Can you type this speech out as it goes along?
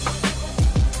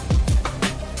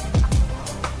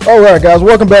All right, guys,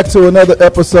 welcome back to another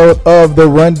episode of The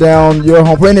Rundown, your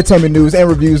home for entertainment news and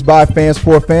reviews by fans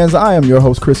for fans. I am your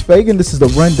host, Chris Fagan. This is The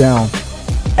Rundown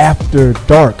After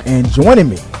Dark, and joining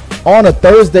me on a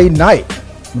Thursday night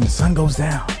when the sun goes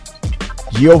down,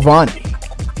 Giovanni.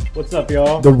 What's up,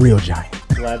 y'all? The real giant.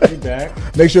 Glad to be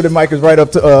back. Make sure the mic is right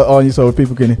up to on you so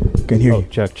people can hear you.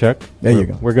 Check. There you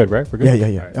go. We're good, right? We're good?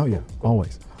 Yeah. Right, Oh, yeah. Cool.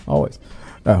 Always.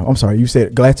 I'm sorry. You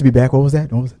said glad to be back. What was that?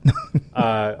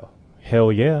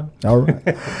 Hell yeah. All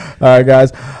right. All right,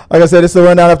 guys. Like I said, it's the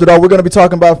Rundown After Dark. We're going to be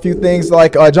talking about a few things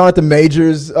like Jonathan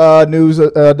Majors news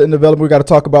in development. We got to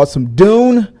talk about some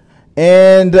Dune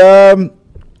and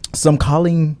some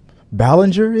Colleen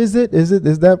Ballinger. Is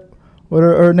that what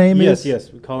her name is? Yes.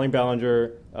 Colleen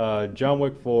Ballinger, John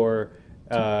Wick 4,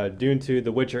 Dune 2,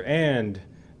 The Witcher, and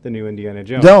the new Indiana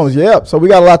Jones. Yeah. So we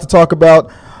got a lot to talk about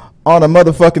on a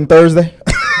motherfucking Thursday.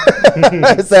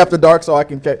 It's after dark, so I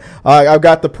can. I've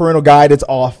got the parental guidance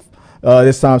off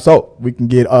this time, so we can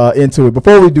get into it.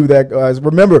 Before we do that, guys,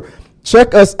 remember,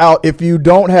 check us out if you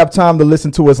don't have time to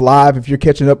listen to us live. If you're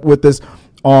catching up with us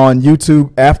on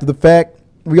YouTube after the fact,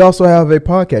 we also have a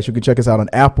podcast. You can check us out on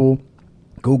Apple,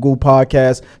 Google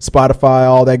Podcasts, Spotify,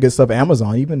 all that good stuff,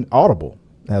 Amazon, even Audible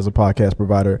as a podcast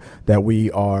provider that we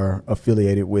are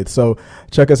affiliated with. So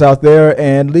check us out there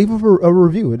and leave a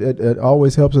review. It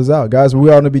always helps us out, guys. We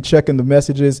are going to be checking the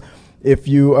messages. If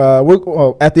you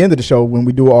at the end of the show, when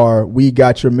we do our We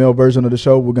Got Your Mail version of the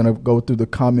show, we're going to go through the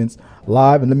comments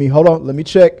live. And let me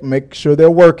check, make sure they're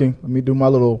working. Let me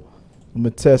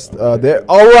test there.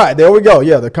 All right, there we go.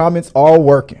 Yeah, the comments are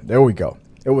working. There we go.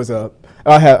 It was I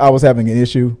was having an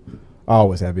issue. I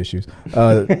always have issues. This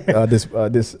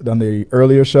on the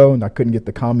earlier show, and I couldn't get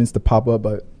the comments to pop up,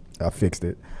 but I fixed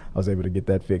it. I was able to get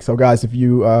that fixed. So, guys, if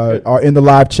you are in the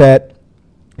live chat,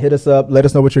 hit us up. Let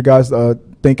us know what you guys are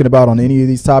thinking about on any of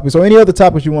these topics or any other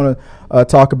topics you want to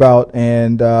talk about,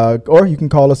 and or you can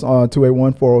call us on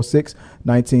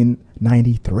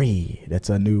 281-406-1993. That's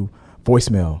a new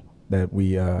voicemail that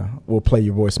we will play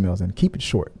your voicemails and keep it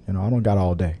short. I don't got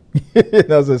all day.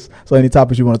 So any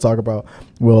topics you want to talk about,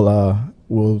 we'll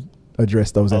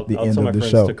address those at the end of the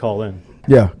show. I'll tell my friends to call in.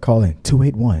 Yeah, call in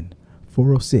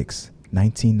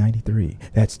 281-406-1993.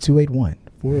 That's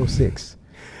 281-406.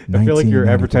 I feel like you're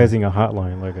advertising a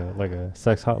hotline, like a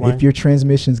sex hotline. If your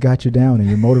transmission's got you down and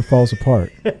your motor falls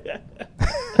apart,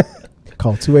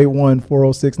 call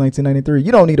 281-406-1993.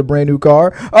 You don't need a brand new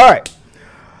car. All right.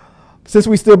 Since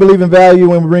we still believe in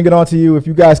value and we bring it on to you, if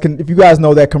you guys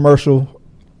know that commercial,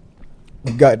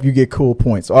 you get cool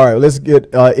points. All right, let's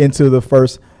get into the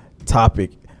first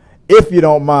topic. If you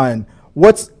don't mind,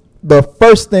 what's the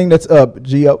first thing that's up,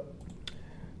 Gio?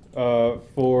 For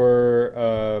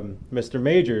Mr.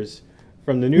 Majors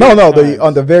from the New York Times.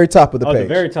 On the very top of the page. The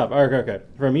very top. Okay.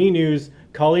 From E! News,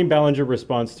 Colleen Ballinger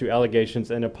responds to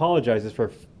allegations and apologizes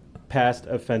for past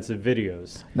offensive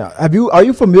videos. Now, are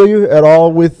you familiar at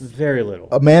all with very little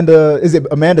Amanda? Is it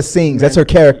Amanda Sings? That's her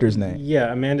character's name.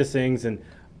 Yeah, Amanda Sings, and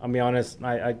I'll be honest,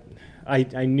 I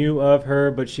knew of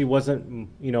her, but she wasn't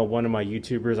one of my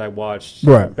YouTubers I watched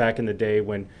back in the day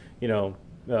when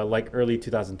like early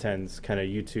 2010s kind of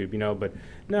YouTube, but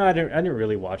no, I didn't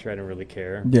really watch her. I didn't really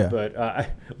care. Yeah.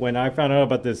 But when I found out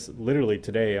about this literally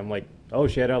today, I'm like, oh,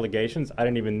 she had allegations? I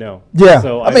didn't even know. Yeah.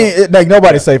 So I mean,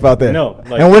 nobody's safe out there. No.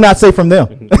 And we're not safe from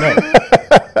them. No.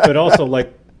 But also,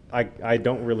 I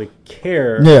don't really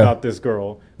care about this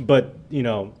girl. But,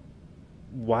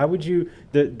 why would you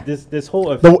this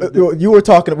whole you were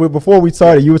talking before we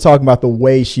started, you were talking about the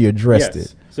way she addressed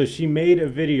it. So she made a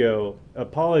video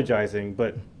apologizing,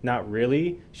 but not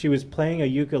really. She was playing a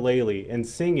ukulele and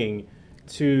singing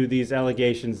to these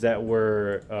allegations that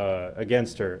were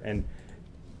against her, and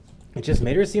it just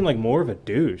made her seem like more of a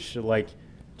douche, like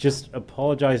just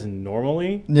apologizing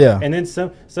normally. Yeah. And then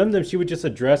sometimes she would just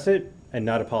address it and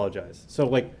not apologize. So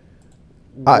like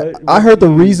I heard the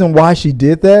reason why she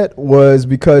did that was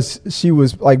because she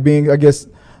was like being, I guess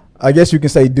you can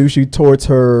say, douchey towards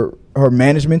her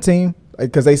management team,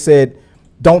 because they said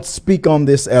don't speak on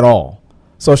this at all.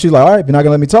 So she's like, all right, if you're not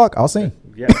gonna let me talk, I'll sing.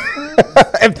 Yeah.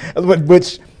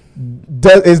 Which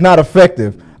is not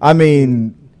effective. I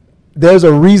mean, there's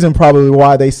a reason probably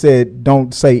why they said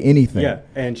don't say anything. Yeah,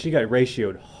 and she got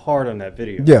ratioed hard on that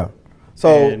video. Yeah.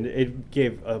 And it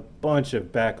gave a bunch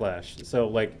of backlash. So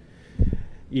like,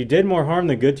 you did more harm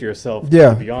than good to yourself.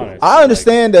 Yeah. To be honest. I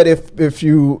understand that if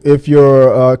you're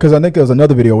because I think there was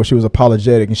another video where she was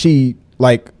apologetic and she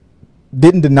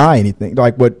didn't deny anything,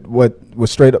 like what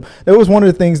was straight up. That was one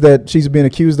of the things that she's being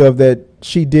accused of that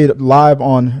she did live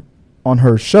on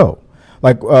her show.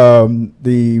 Like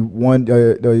the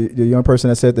young person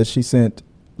that said that she sent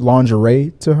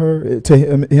lingerie to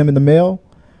him in the mail.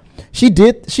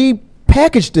 She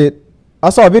packaged it. I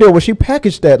saw a video where she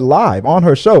packaged that live on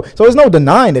her show. So there's no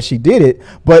denying that she did it,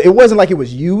 but it wasn't like it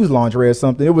was used lingerie or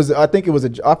something.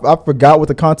 I forgot what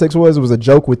the context was. It was a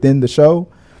joke within the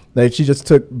show. Like she just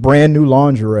took brand new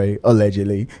lingerie,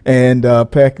 allegedly, and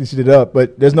packaged it up.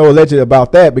 But there's no alleged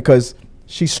about that because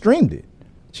she streamed it.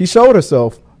 She showed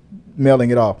herself mailing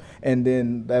it off. And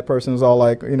then that person was all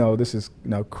like, this is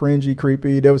cringy,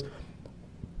 creepy. There was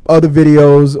other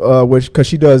videos, because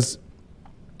she does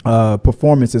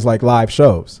performances like live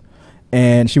shows,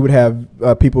 and she would have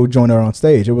people join her on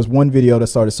stage. There was one video that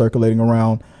started circulating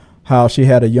around how she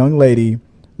had a young lady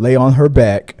lay on her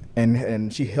back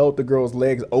and she held the girl's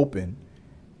legs open.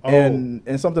 And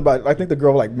something about, I think the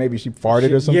girl, like, maybe she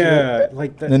farted or something. Yeah,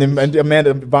 like that. And then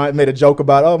Amanda made a joke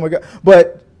about, oh my God.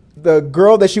 But the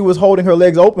girl that she was holding her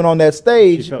legs open on that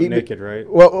stage. She felt naked, right?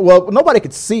 Well, nobody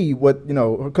could see what,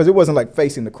 because it wasn't like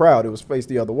facing the crowd. It was faced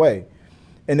the other way.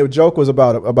 And the joke was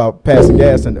about passing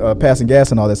gas and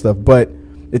all that stuff. But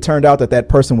it turned out that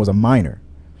person was a minor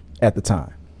at the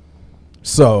time.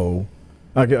 So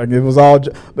it was all,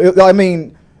 I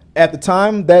mean, at the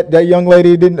time, that young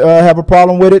lady didn't have a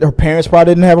problem with it. Her parents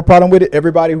probably didn't have a problem with it.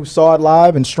 Everybody who saw it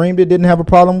live and streamed it didn't have a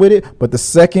problem with it. But the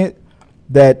second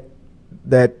that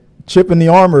chip in the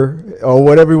armor, or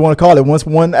whatever you want to call it, once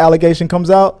one allegation comes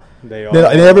out, then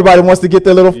everybody wants to get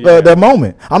their little their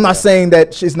moment. I'm not saying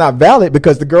that she's not valid,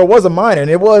 because the girl was a minor,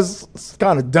 and it was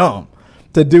kind of dumb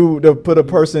to put a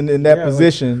person in that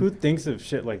position. Like, who thinks of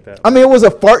shit like that? I mean, it was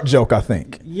a fart joke, I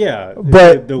think. Yeah,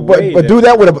 but do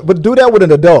that with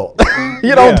an adult.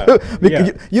 You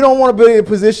don't want to be in a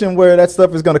position where that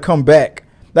stuff is going to come back.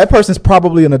 That person's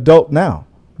probably an adult now.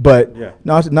 But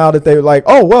now that they're like,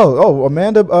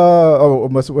 Amanda,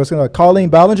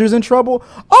 Colleen Ballinger's in trouble.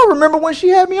 Oh, remember when she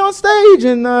had me on stage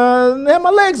and had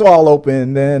my legs all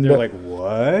open? And they're like,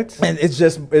 what? And it's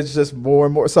just more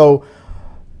and more. So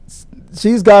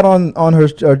she's got on her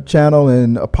channel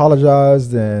and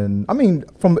apologized. And I mean,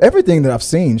 from everything that I've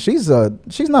seen, she's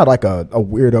not like a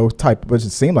weirdo type, which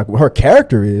it seemed like her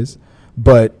character is.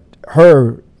 But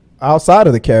her outside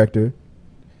of the character,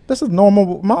 this is a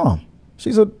normal mom.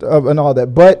 She's and all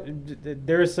that, but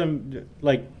there is some,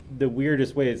 like, the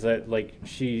weirdest way is that, like,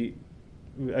 she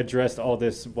addressed all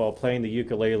this while playing the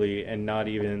ukulele and not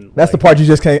even. That's the part you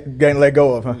just can't let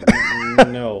go of, huh?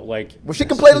 No, like. Well, she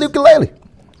can play the ukulele.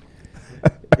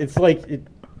 It's like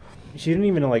she didn't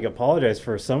even like apologize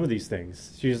for some of these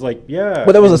things. She was like, yeah.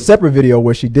 But there was a separate video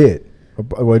where she did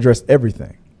address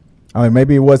everything. I mean,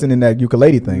 maybe it wasn't in that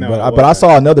ukulele thing, but I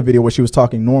saw another video where she was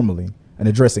talking normally and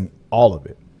addressing all of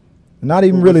it. Not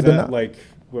even really like,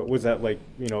 what was that like?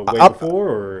 Way before,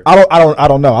 or I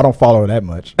don't know. I don't follow her that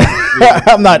much.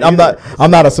 I'm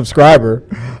not a subscriber.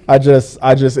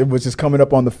 It was just coming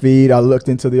up on the feed. I looked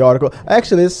into the article.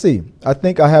 Actually, let's see. I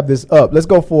think I have this up. Let's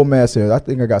go full mass here. I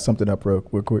think I got something up real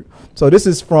quick. So this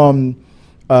is from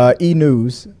E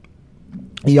News,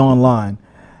 E Online.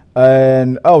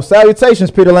 And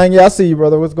salutations, Peter Lang. Yeah, I see you,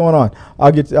 brother. What's going on?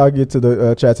 I'll get to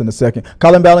the chats in a second.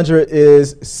 Colleen Ballinger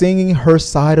is singing her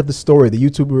side of the story. The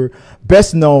YouTuber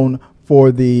best known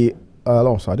for the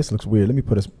sorry, this looks weird. Let me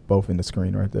put us both in the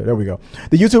screen right there. There we go.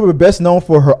 The YouTuber best known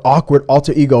for her awkward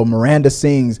alter ego, Miranda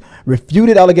Sings,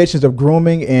 refuted allegations of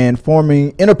grooming and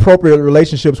forming inappropriate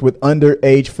relationships with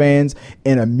underage fans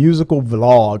in a musical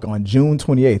vlog on June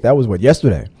 28th. That was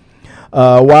yesterday.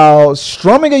 While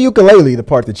strumming a ukulele, the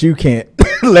part that you can't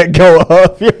let go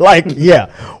of, you're like, yeah,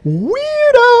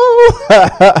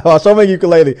 weirdo. While strumming a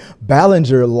ukulele,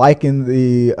 Ballinger likened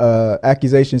the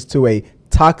accusations to a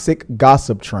toxic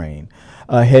gossip train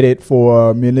headed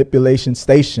for manipulation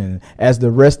station, as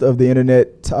the rest of the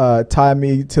internet tie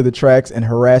me to the tracks and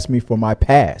harass me for my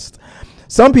past.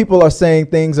 Some people are saying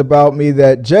things about me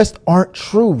that just aren't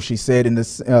true, she said in the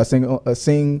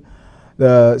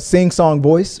sing-song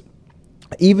voice.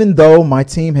 Even though my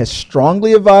team has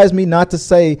strongly advised me not to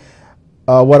say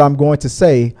what I'm going to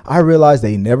say, I realized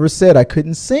they never said I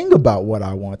couldn't sing about what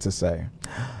I want to say.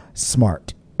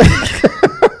 Smart.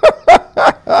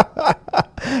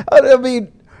 I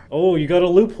mean, you got a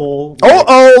loophole.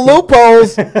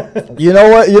 Loopholes. You know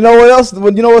what else?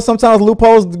 You know what? Sometimes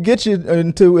loopholes get you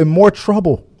in more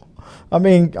trouble. I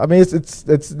mean,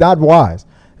 it's not wise.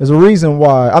 There's a reason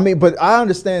why. I mean, but I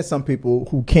understand some people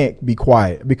who can't be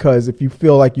quiet, because if you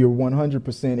feel like you're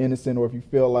 100% innocent, or if you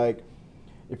feel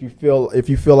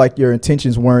like your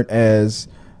intentions weren't as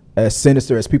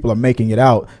sinister as people are making it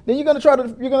out, then you're gonna try to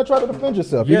defend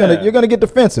yourself. You're gonna get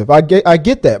defensive. I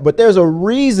get that, but there's a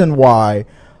reason why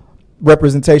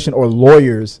representation or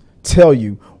lawyers tell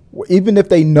you even if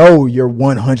they know you're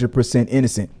 100%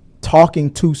 innocent,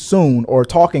 talking too soon or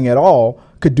talking at all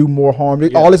could do more harm.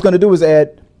 Yeah. All it's going to do is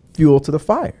add fuel to the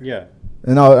fire. Yeah.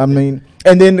 And I mean,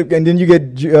 and then you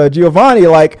get Giovanni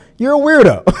like, you're a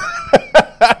weirdo.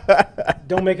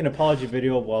 Don't make an apology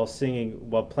video while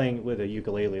playing with a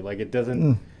ukulele. Like, it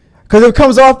doesn't. Because it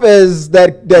comes off as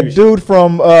that dude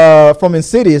from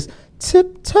Insidious.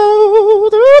 Tiptoe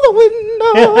through the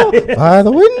window, by the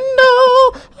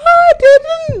window, I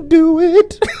didn't do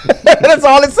it. That's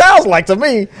all it sounds like to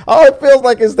me. All it feels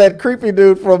like is that creepy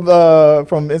dude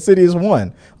from Insidious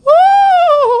 1.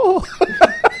 Oh!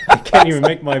 I can't even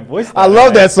make my voice. I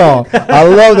love that song. I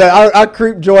love that. I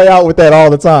creep Joy out with that all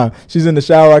the time. She's in the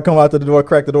shower. I come out to the door,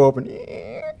 crack the door open.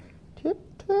 Tiptoe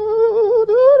through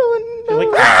the window.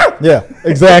 Like, yeah,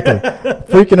 exactly.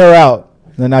 Freaking her out.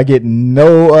 Then I get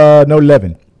no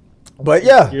Levin. But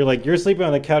yeah. You're sleeping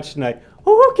on the couch tonight.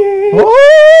 Okay.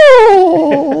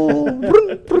 Oh.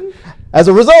 As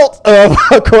a result,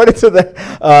 according to the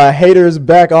Haters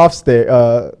Back Off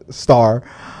star.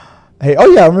 Hey,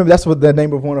 oh yeah, I remember that's what the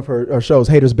name of one of her shows,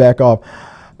 Haters Back Off.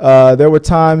 There were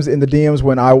times in the DMs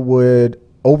when I would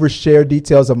overshare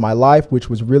details of my life, which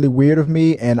was really weird of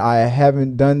me, and I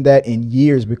haven't done that in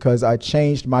years because I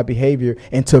changed my behavior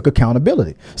and took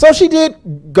accountability. So she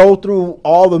did go through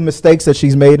all the mistakes that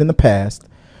she's made in the past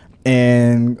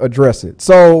and address it.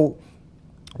 So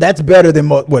that's better than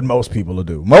what most people will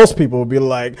do. Most people will be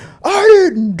like, I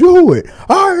didn't do it.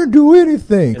 I didn't do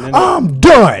anything. I'm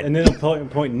done. And then they'll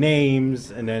point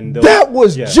names, and then that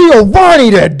was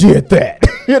Giovanni that did that.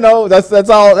 You know, that's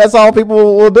all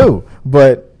people will do.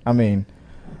 But I mean,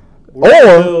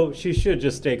 or she should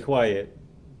just stay quiet,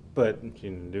 but she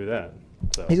didn't do that.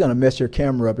 So. He's gonna mess your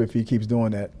camera up if he keeps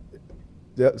doing that.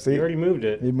 Yep, see, he already moved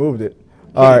it. He moved it.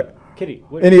 All right, Kitty.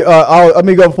 Let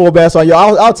me go full bass on you.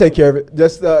 I'll take care of it.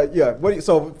 Just yeah.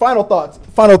 So final thoughts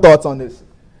on this.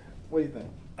 What do you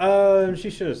think?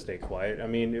 She should have stayed quiet. I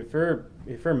mean, if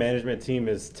her management team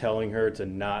is telling her to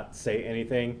not say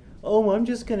anything, I'm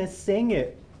just gonna sing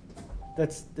it.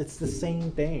 That's the same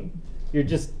thing. You're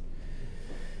just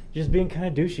being kind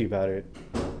of douchey about it,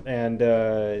 and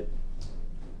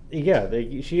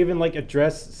she even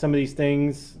addressed some of these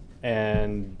things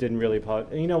and didn't really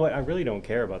apologize. You know what? I really don't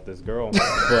care about this girl,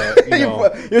 but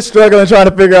you're struggling trying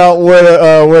to figure out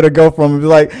where to go from. It's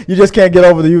like you just can't get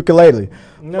over the ukulele.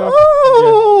 No.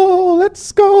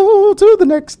 Let's go to the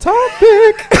next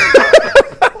topic.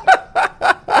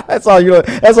 That's all you want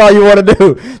to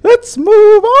do. Let's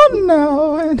move on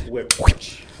now. And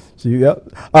so yep.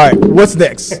 All right. What's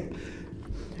next?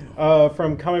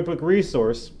 From Comic Book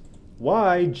Resource,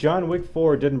 why John Wick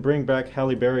 4 didn't bring back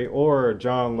Halle Berry or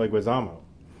John Leguizamo?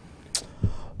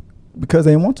 Because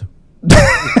they didn't want to.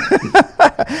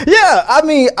 Yeah. I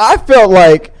mean, I felt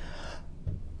like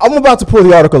I'm about to pull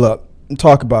the article up and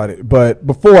talk about it, but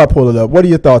before I pull it up, what are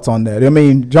your thoughts on that? I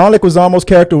mean, John Leguizamo's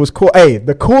character was cool. Hey,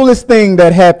 the coolest thing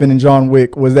that happened in John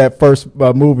Wick was that first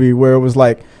movie where it was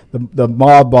like the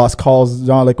mob boss calls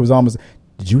John Leguizamo,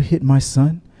 "Did you hit my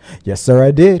son?" "Yes, sir,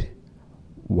 I did."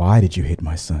 "Why did you hit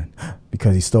my son?"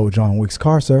 "Because he stole John Wick's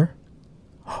car, sir."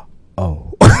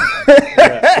 Oh.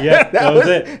 Yeah, that was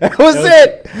it. That was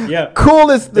it. Yeah.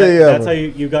 Coolest thing ever. That's how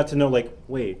you got to know,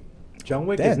 wait, John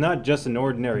Wick is not just an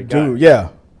ordinary guy. Dude, yeah.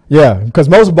 Yeah, because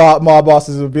most mob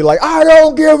bosses would be like, "I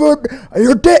don't give a,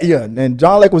 you're dead." Yeah, and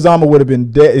John Leguizamo would have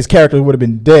been dead. His character would have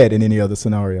been dead in any other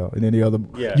scenario, in any other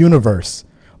universe,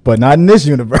 but not in this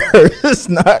universe.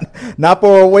 not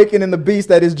for awakening the beast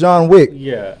that is John Wick.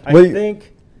 Yeah, I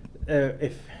think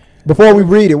if before we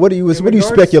read it, what do you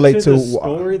speculate to? The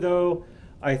story though,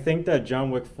 I think that John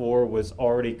Wick 4 was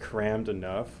already crammed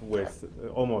enough with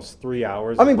almost 3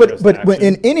 hours. I mean, but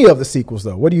in any of the sequels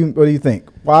though, what do you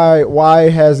think? Why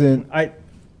hasn't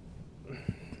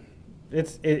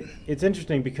It's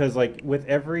interesting because with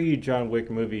every John Wick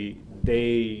movie,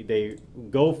 they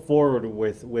go forward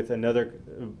with another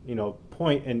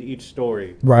point in each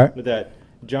story. Right. With that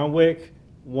John Wick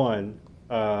 1.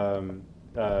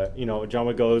 John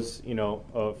Wick goes,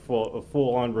 a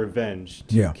full on revenge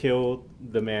to kill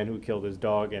the man who killed his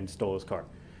dog and stole his car,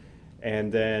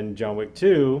 and then John Wick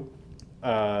 2,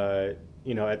 at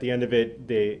the end of it,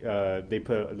 they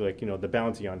put the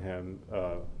bounty on him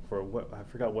for what I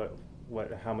forgot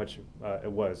how much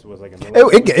it was. It was like $1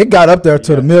 million. It got up there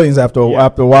to the millions after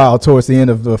a while towards the end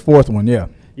of the fourth one. Yeah.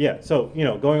 Yeah. So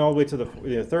going all the way to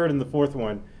the third and the fourth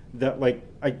one, that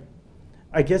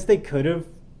I guess they could have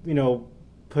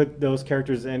put those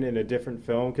characters in a different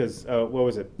film because what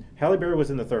was it? Halle Berry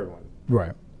was in the third one,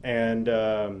 right? And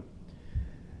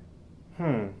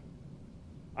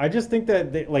I just think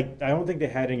that I don't think they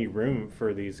had any room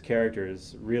for these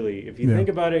characters really. If you Yeah. think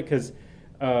about it, because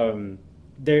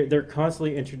they're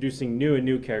constantly introducing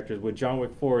new characters. With John Wick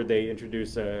 4, they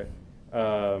introduce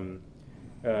Hiroki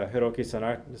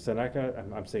Sanaka.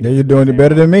 I'm saying. Yeah, you're doing it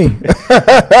better than me.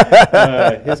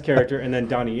 His character, and then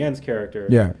Donnie Yen's character.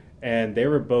 Yeah. And they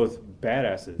were both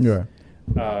badasses. Yeah.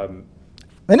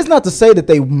 And it's not to say that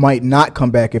they might not come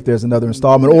back if there's another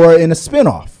installment or in a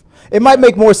spinoff. It might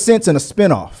make more sense in a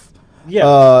spinoff.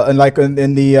 Yeah. And like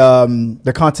in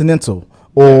the Continental,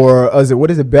 or is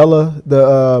it Bella,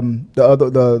 the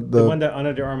one that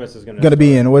Ana de Armas is gonna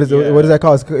be in. What is that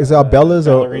called? Is it Bella's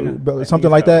or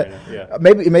something like that? Yeah.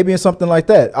 Maybe in something like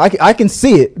that. I can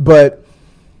see it, but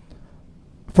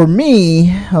for me,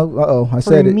 I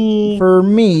said it. For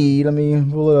me, let me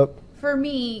pull it up. For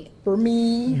me,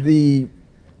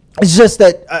 it's just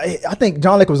that I think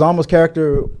John Leguizamo's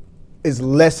character is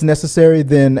less necessary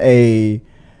than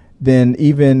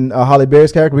even Halle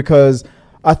Berry's character, because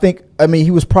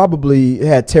he was probably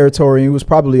had territory. He was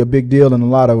probably a big deal in a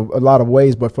lot of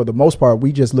ways, but for the most part,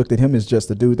 we just looked at him as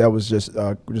just a dude that was just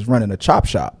running a chop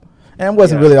shop, and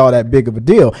wasn't really all that big of a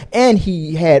deal. And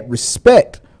he had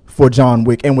respect for John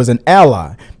Wick and was an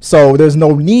ally, so there's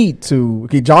no need to.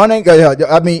 John ain't.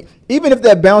 Even if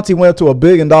that bounty went up to $1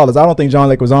 billion, I don't think John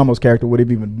Leguizamo's character would have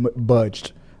even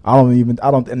budged.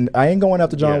 And I ain't going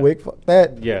after John Wick. Fuck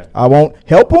that. Yeah. I won't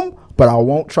help him, but I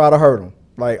won't try to hurt him.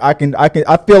 Like I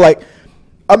feel like,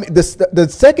 the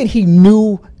second he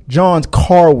knew John's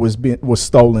car was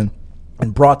stolen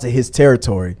and brought to his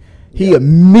territory, he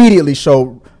immediately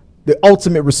showed the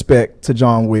ultimate respect to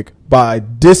John Wick by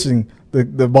dissing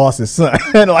the boss's son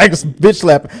and like bitch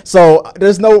slapping. So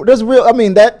there's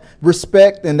that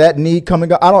respect and that need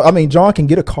coming up. John can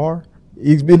get a car.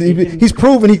 He's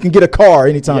proven he can get a car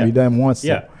anytime he damn wants to.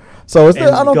 Yeah. So it's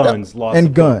guns, lots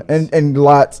of guns. and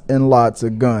lots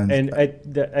of guns. And I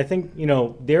think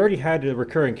they already had a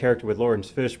recurring character with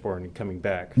Lawrence Fishburne coming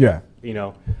back. Yeah.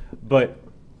 But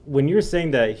when you're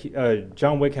saying that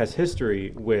John Wick has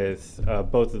history with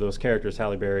both of those characters,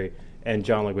 Halle Berry and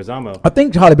John Leguizamo, I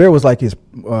think Halle Berry was like his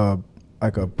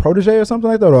like a protege or something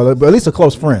like that, or at least a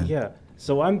close friend. Yeah.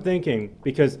 So I'm thinking,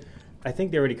 because I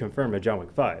think they already confirmed a John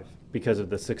Wick 5 because of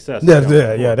the success.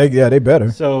 They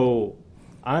better. So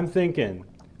I'm thinking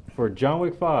for John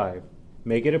Wick 5,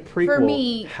 make it a prequel.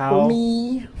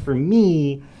 For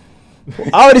me.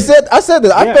 I said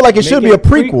that. I feel like it should be a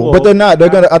prequel, but they're not. I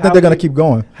think they're gonna keep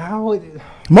going.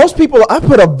 Most people, I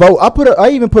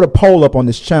even put a poll up on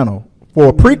this channel for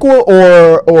a prequel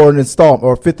or an installment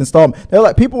or a fifth installment.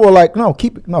 People were like, no,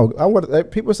 keep it. No,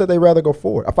 people said they'd rather go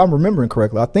forward. If I'm remembering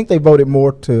correctly, I think they voted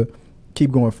more to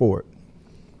keep going forward.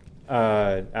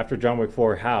 After John Wick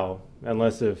 4, how?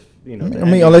 Unless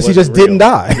unless he just didn't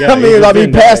die. Yeah, he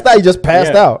passed out. He just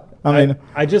passed out. I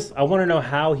want to know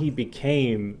how he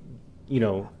became,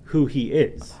 who he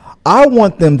is. I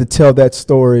want them to tell that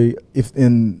story if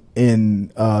in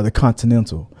the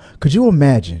Continental. Could you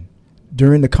imagine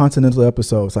during the Continental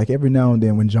episodes, like every now and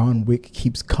then when John Wick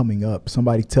keeps coming up,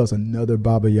 somebody tells another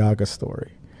Baba Yaga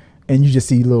story, and you just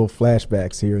see little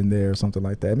flashbacks here and there or something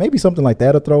like that. Maybe something like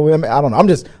that to throw in. I don't know. I'm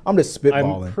just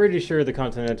spitballing. I'm pretty sure the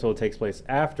Continental takes place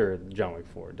after John Wick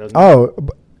 4, doesn't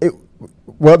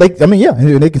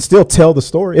it? They can still tell the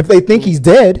story. If they think he's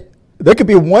dead, there could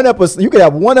be one episode. You could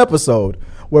have one episode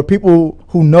where people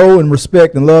who know and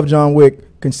respect and love John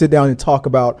Wick can sit down and talk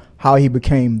about how he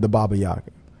became the Baba Yaga,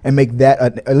 and make that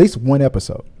at least one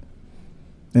episode.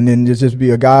 And then just be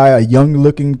a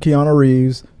young-looking Keanu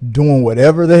Reeves doing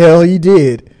whatever the hell he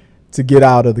did to get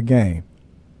out of the game.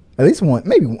 At least one,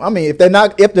 maybe. If they're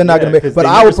not going to make, but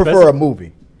I would prefer a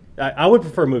movie. I would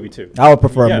prefer a movie too. I would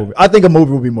prefer a movie. I think a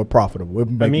movie would be more profitable. It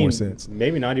would make more sense.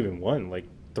 Maybe not even one, like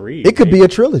 3. It could be a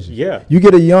trilogy. Yeah. You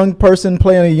get a young person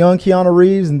playing a young Keanu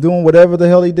Reeves and doing whatever the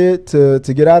hell he did to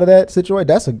get out of that situation.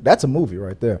 That's a movie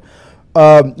right there.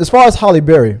 As far as Halle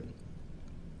Berry,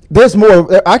 there's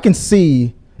more. I can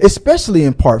see, especially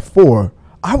in part 4,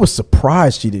 I was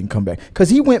surprised she didn't come back, because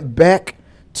he went back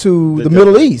to the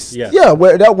Middle East. Yeah,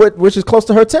 which is close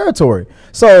to her territory.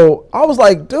 So I was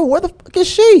like, dude, where the fuck is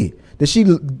she? Did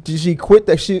she quit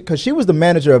that? Because she was the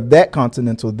manager of that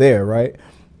Continental there, right?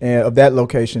 And of that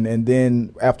location. And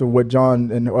then after what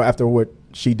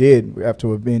she did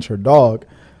after avenge her dog,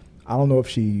 I don't know if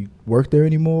she worked there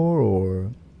anymore,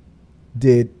 or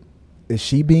is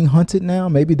she being hunted now?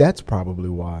 Maybe that's probably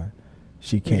why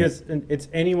she can't. Because it's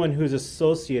anyone who's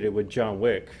associated with John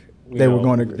Wick. They're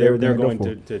going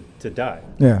to die.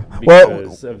 Yeah,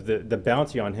 because of the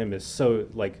bounty on him is so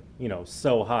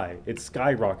so high. It's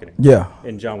skyrocketing. Yeah.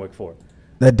 In John Wick 4.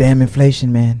 That damn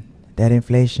inflation, man. That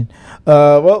inflation.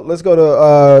 Well, let's go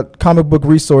to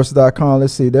comicbookresource.com.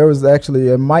 Let's see.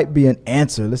 There might be an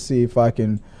answer. Let's see if I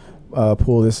can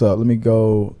pull this up. Let me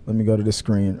go to this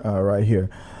screen right here.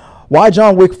 Why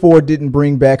John Wick 4 didn't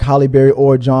bring back Halle Berry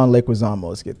or John Leguizamo?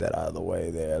 Let's get that out of the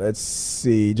way there. Let's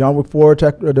see. John Wick 4,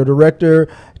 the director,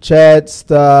 Chad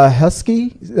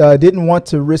Stahelski, didn't want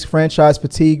to risk franchise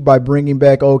fatigue by bringing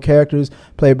back old characters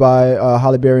played by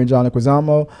Halle Berry and John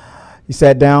Leguizamo. He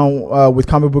sat down with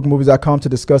comicbookmovies.com to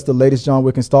discuss the latest John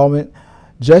Wick installment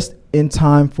just in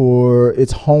time for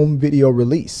its home video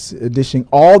release, dishing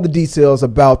all the details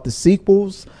about the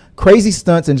sequels, crazy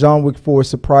stunts, and John Wick 4's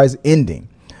surprise ending.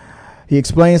 He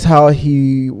explains how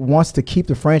he wants to keep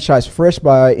the franchise fresh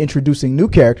by introducing new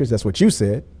characters. That's what you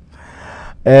said.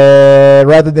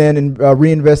 Rather than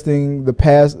reinvesting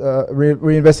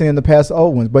in the past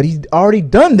old ones. But he's already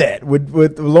done that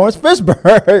with Lawrence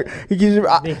Fishburne.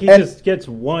 he just gets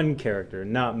one character,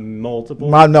 not multiple.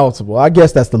 Not multiple. I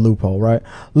guess that's the loophole, right?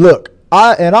 Look,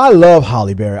 I love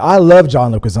Halle Berry. I love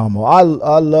John Leguizamo. I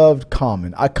loved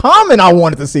Common. I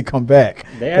wanted to see come back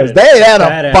because they had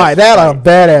a fight. They had a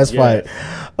badass fight.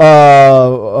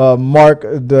 Mark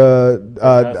the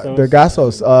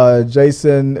Gassos,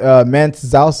 Jason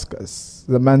Mantzoukas,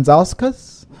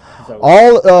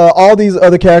 all these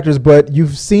other characters. But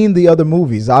you've seen the other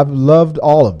movies. I've loved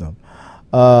all of them.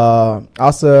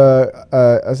 Asa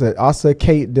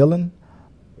Kate Dillon.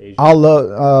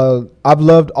 I've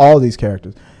loved all these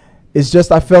characters. It's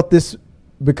just I felt this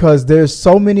because there's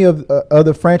so many of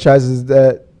other franchises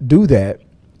that do that.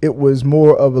 It was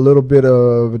more of a little bit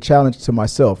of a challenge to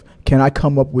myself. Can I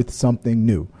come up with something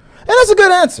new? And that's a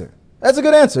good answer.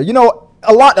 You know,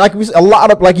 like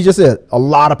you just said, a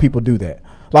lot of people do that.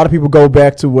 A lot of people go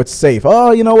back to what's safe.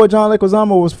 Oh, you know what? John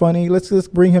Leguizamo was funny. Let's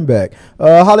bring him back.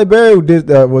 Halle Berry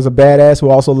was a badass who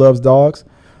also loves dogs,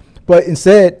 but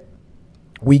instead,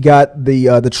 we got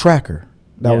the tracker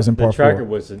that was in part 4. The tracker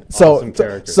was an awesome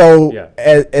character.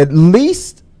 At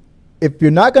least if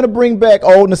you're not going to bring back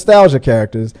old nostalgia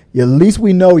characters, at least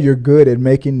we know you're good at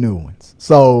making new ones.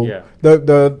 So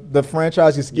the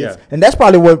franchise just gets, and that's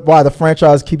probably why the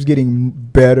franchise keeps getting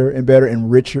better and better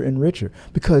and richer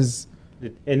because.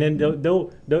 And then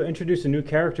they'll introduce a new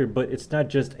character, but it's not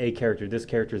just a character. This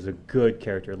character is a good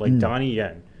character, like Donnie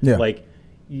Yen. Yeah. Like.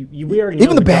 We already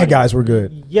even the bad guys were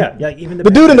good. Yeah, even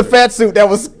the dude in the fat suit that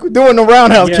was doing the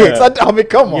roundhouse kicks. I mean,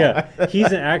 come on. Yeah,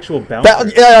 he's an actual bouncer.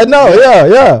 I know.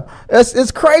 Yeah. It's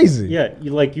crazy. Yeah,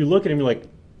 you look at him, you're like,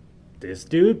 this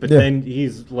dude, but then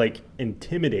he's like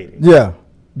intimidating. Yeah,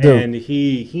 dude. And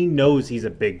he knows he's a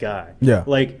big guy. Yeah,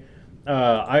 like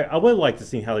I would like to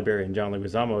see Halle Berry and John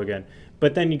Leguizamo again,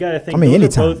 but then you got to think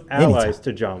those are both allies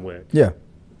to John Wick. Yeah,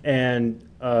 and.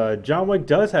 John Wick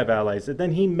does have allies, and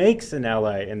then he makes an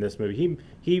ally in this movie.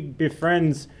 He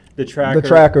befriends the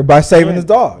tracker by saving his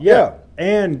dog. Yeah,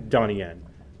 and Donnie Yen.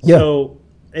 Yeah. So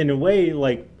in a way,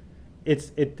 like I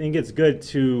think it's good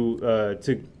to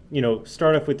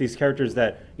start off with these characters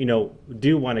that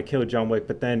do want to kill John Wick,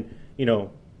 but then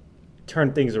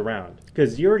turn things around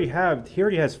because he already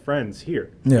has friends here.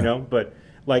 But.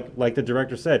 Like the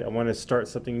director said, I want to start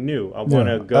something new. I want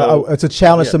to go. It's a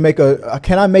challenge to make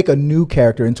can I make a new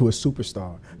character into a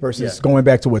superstar versus going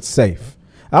back to what's safe?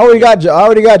 I already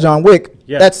got John Wick.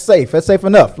 Yeah. That's safe. That's safe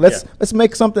enough. Let's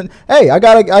make something. Hey, I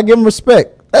give him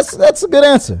respect. That's a good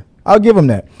answer. I'll give him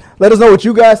that. Let us know what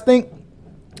you guys think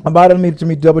about it. Let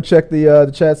me double check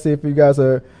the chat, see if you guys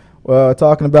are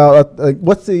talking about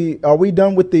are we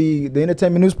done with the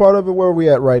entertainment news part of it? Where are we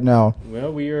at right now?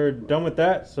 Well, we are done with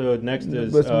that. So next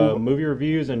is movie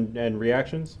reviews and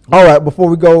reactions. All right, before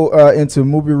we go into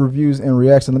movie reviews and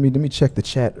reactions, let me check the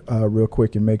chat real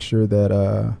quick and make sure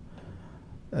that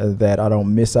that I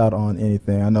don't miss out on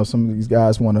anything. I know some of these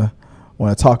guys want to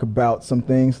talk about some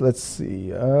things. Let's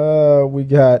see. We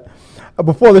got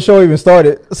before the show even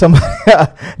started, somebody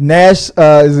Nash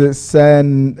is it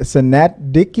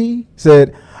Sanatdicki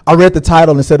said, I read the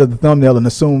title instead of the thumbnail and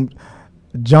assumed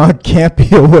John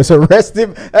Campia was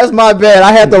arrested. That's my bad.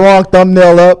 I had the wrong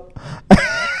thumbnail up.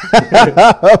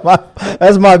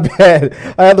 That's my bad.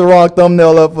 I had the wrong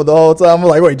thumbnail up for the whole time. I'm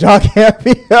like, wait, John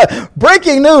Campia.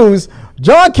 Breaking news.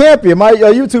 John Campia, my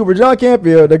YouTuber, John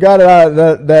Campia, the guy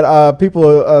that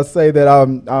people say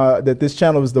that that this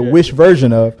channel is the Wish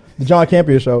version of the John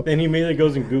Campia show. Then he immediately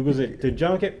goes and Googles it. Did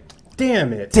John Campia?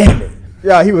 Damn it!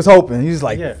 Yeah, he was hoping. He's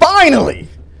like, finally.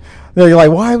 They're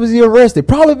like, why was he arrested?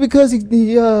 Probably because he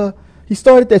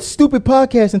started that stupid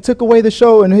podcast and took away the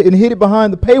show and hid it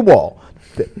behind the paywall.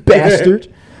 That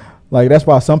bastard. Like, that's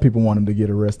why some people want him to get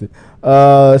arrested.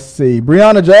 Let's see.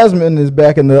 Brianna Jasmine is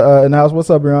back in the house. What's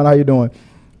up, Brianna? How you doing?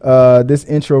 This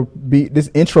intro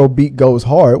beat goes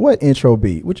hard. What intro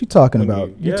beat? What you talking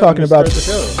about? You talking about? The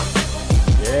show.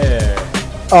 Yeah.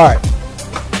 All right.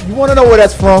 You want to know where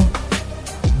that's from?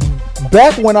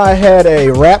 Back when I had a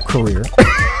rap career,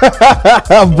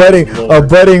 a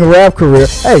budding rap career.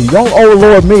 Hey, don't oh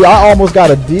Lord me! I almost got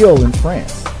a deal in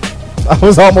France. I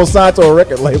was almost signed to a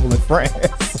record label in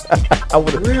France.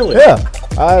 Really? Yeah.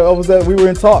 I was. We were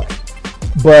in talks,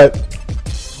 but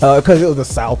because it was the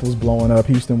South was blowing up,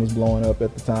 Houston was blowing up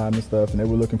at the time and stuff, and they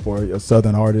were looking for a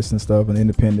Southern artist and stuff, an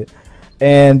independent.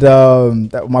 And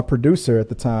my producer at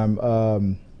the time,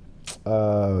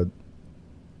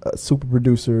 super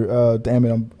producer. Damn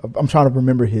it, I'm trying to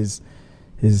remember his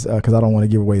because I don't want to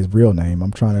give away his real name.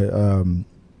 I'm trying to.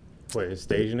 Wait, his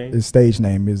stage name? His stage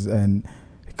name is and.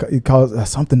 He calls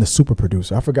something the super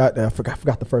producer. I forgot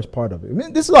the first part of it. I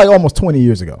mean, this is like almost 20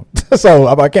 years ago, so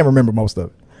I can't remember most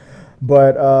of it.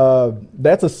 But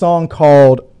that's a song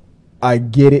called "I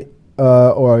Get It"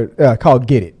 called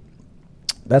 "Get It."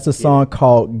 That's a song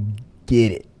called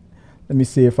 "Get It." Let me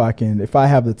see if I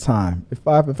have the time.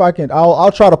 If I can,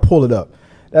 I'll try to pull it up.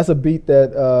 That's a beat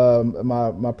that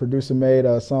my producer made,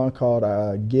 a song called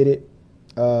 "Get It."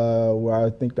 Where I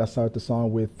think I started the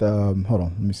song with hold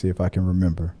on, let me see if I can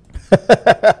remember.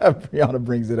 Brianna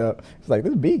brings it up. It's like,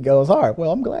 this beat goes hard.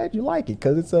 Well, I'm glad you like it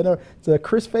because it's a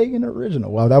Chris Fagan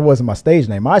original. Well, that wasn't my stage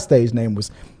name. My stage name was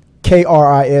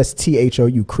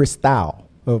Kristhoou, Cristal.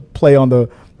 Play on the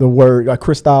word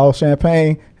Cristal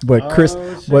champagne, but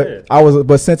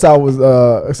since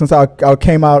I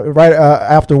came out right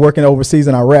after working overseas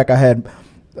in Iraq, I had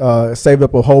saved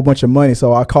up a whole bunch of money,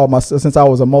 so I called myself, since I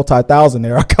was a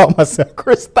multi-thousandaire, I called myself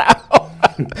Cristal,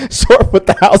 short for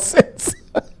thousands.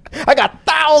 I got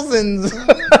thousands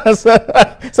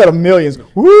instead of millions.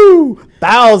 Woo,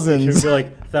 thousands. You feel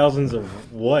like thousands of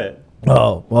what?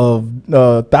 Oh, well,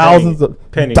 thousands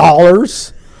of penny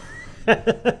dollars,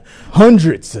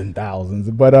 hundreds and thousands.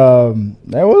 But I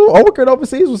was working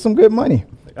overseas with some good money.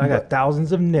 I got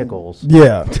thousands of nickels.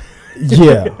 Yeah.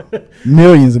 Yeah,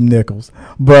 millions of nickels.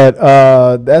 But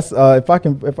that's if I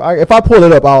pull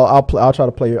it up, I'll try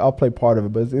to play. I'll play part of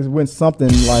it. But it's when something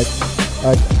like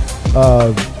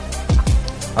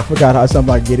I forgot how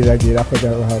something like get it. I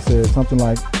forgot how I said it. Something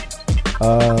like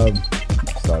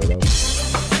start it over.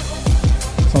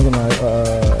 Something like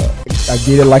I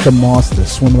get it like a monster,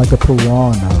 swim like a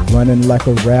piranha, running like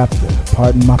a raptor.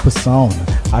 Pardon my persona.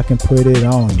 I can put it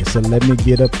on you, so let me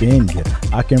get up in you.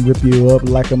 I can rip you up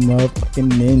like a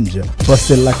motherfucking ninja, bust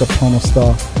it like a porno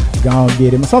star. Go and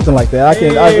get him, something like that.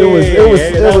 It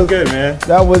was good, man.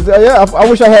 That was I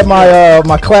wish I had my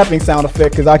my clapping sound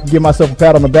effect because I can give myself a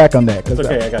pat on the back on that. It's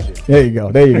okay, I got you. There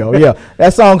you go. Yeah,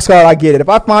 that song's called "I Get It." If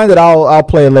I find it, I'll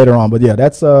play it later on. But yeah,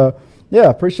 that's yeah,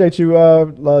 appreciate you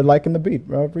liking the beat,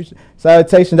 bro. Appreciate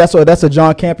salutation. That's a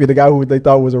John Campion, the guy who they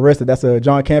thought was arrested. That's a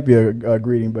John Campion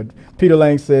greeting. But Peter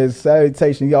Lang says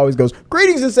salutation. He always goes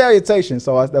greetings and salutations.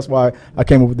 So that's why I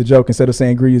came up with the joke. Instead of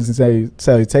saying greetings and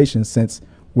salutations, since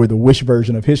we're the Wish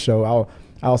version of his show,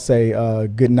 I'll say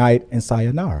good night and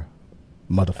sayonara,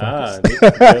 motherfuckers.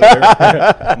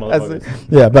 Motherfuckers.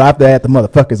 Yeah, but I have to add the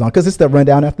motherfuckers on because it's the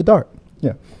rundown after dark.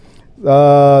 Yeah.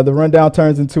 The rundown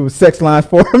turns into a sex line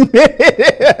for a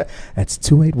minute. That's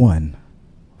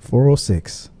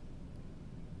 281-406.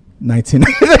 19.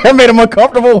 That made him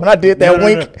uncomfortable when I did that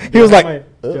wink. No. He was like,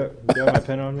 do you have my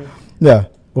pen on me? Yeah.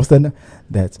 What's that?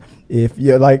 That's if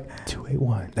you're like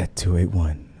 281. That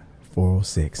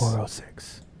 281-406.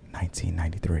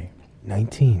 1993.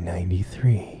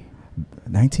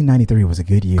 1993 was a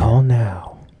good year. Call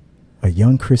now. A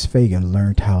young Chris Fagan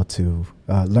learned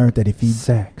that if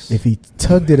he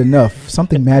tugged it enough,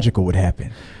 something magical would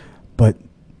happen. But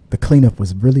the cleanup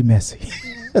was really messy.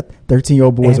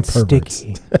 13-year-old boys are perverts.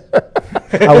 Sticky.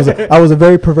 I was a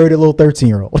very perverted little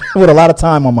 13-year-old with a lot of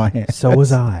time on my hands. So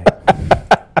was I.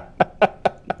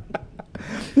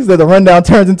 He said the rundown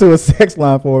turns into a sex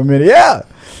line for a minute. Yeah.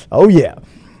 Oh yeah.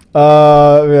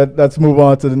 Let's move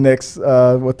on to the next.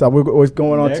 What's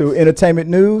going on to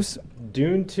entertainment news?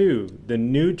 Dune 2, the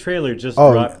new trailer just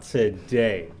dropped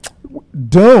today.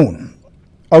 Dune.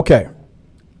 Okay.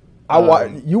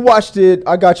 You watched it.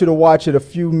 I got you to watch it a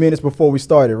few minutes before we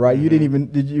started, right? Mm-hmm. You didn't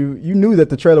even you knew that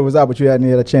the trailer was out, but you hadn't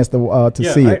had a chance to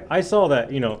see it. I saw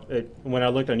that, when I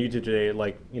looked on YouTube today,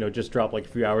 just dropped like a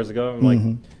few hours ago. I'm like,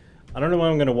 I don't know when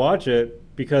I'm going to watch it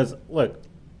because look,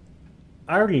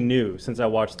 I already knew since I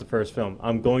watched the first film,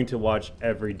 I'm going to watch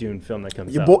every Dune film that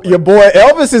comes out. Your boy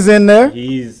Elvis is in there.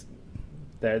 He's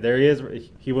there. He is.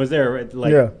 He was there.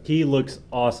 He looks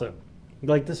awesome.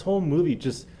 Like this whole movie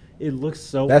it looks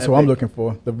so. That's epic. what I'm looking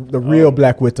for. The real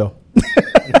Black Widow.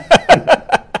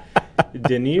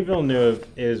 Denis Villeneuve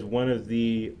is one of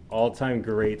the all-time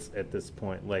greats at this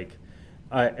point. Like,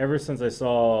 ever since I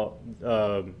saw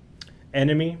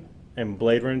Enemy and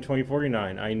Blade Runner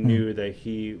 2049, I knew that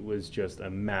he was just a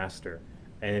master.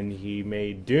 And he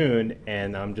made Dune,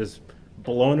 and I'm just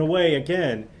blown away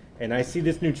again. And I see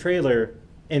this new trailer,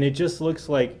 and it just looks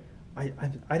like I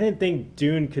didn't think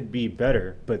Dune could be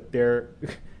better, but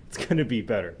it's going to be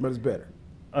better. But it's better.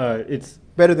 It's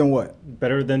Better than what?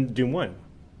 better than Dune 1.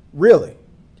 Really?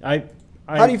 I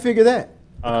How do you figure that?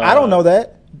 I Uh, don't know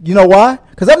that. You know why?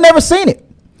 Because I've never seen it.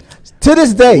 To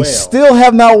this day, Well. still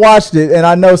have not watched it, and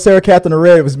I know Sarah Catherine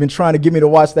Red has been trying to get me to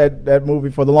watch that movie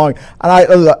for the long.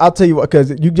 And I'll tell you what,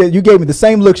 because you gave me the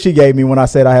same look she gave me when I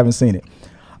said I haven't seen it.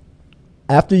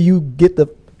 After you get the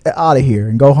out of here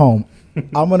and go home,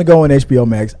 I'm gonna go on HBO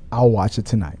Max. I'll watch it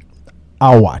tonight.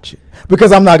 I'll watch it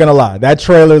because I'm not gonna lie, that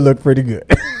trailer looked pretty good.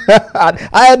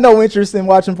 I had no interest in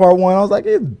watching part one. I was like,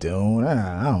 it's Dune.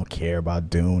 I don't care about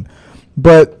Dune,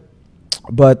 but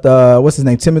what's his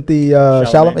name? Timothy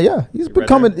Chalamet. Yeah, he's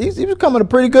becoming a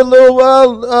pretty good little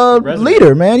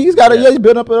leader, man. He's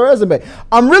built up a resume.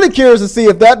 I'm really curious to see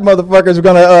if that motherfucker is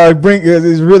gonna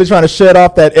is really trying to shut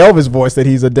off that Elvis voice that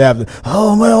he's adapted.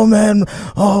 Oh well, man.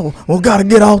 Oh, we gotta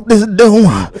get off this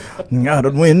Dune. Gotta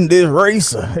win this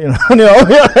race. You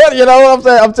know what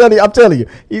I'm saying. I'm telling you.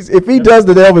 If he does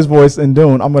the Elvis voice in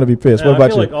Dune, I'm gonna be pissed. What I about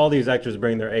feel you? like all these actors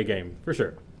bring their A game for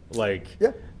sure. Like,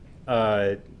 Yeah.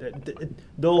 The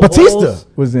Batista holes-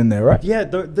 was in there, right? Yeah,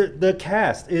 the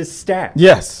cast is stacked.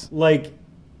 Yes. Like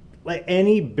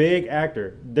any big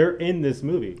actor, they're in this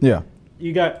movie. Yeah.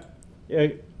 You got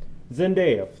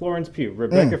Zendaya, Florence Pugh,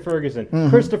 Rebecca Ferguson,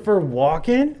 Christopher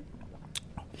Walken.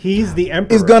 He's the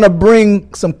emperor. He's gonna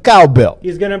bring some cowbell.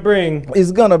 He's gonna bring.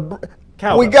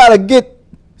 Cowbell. We gotta get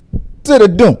to the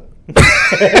Doom.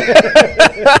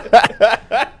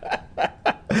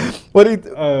 What do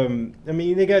you? I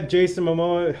mean, they got Jason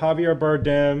Momoa, Javier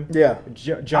Bardem. Yeah.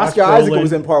 Josh Oscar Isaac Brolin.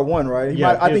 was in part one, right?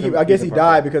 Yeah, I guess he part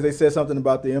died one. because they said something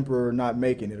about the Emperor not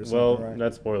making it or something. Well, right?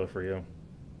 that's spoiler for you.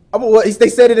 Well, they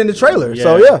said it in the trailer,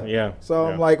 so Yeah, yeah. yeah, So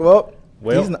yeah. I'm like, well,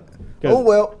 Well, he's not. 'cause- Oh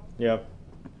well, Yeah.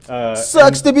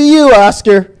 sucks to be you,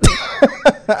 Oscar.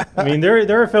 I mean,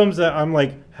 there are films that I'm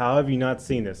like, how have you not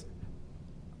seen this?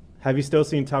 Have you still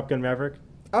seen Top Gun Maverick?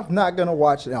 I'm not gonna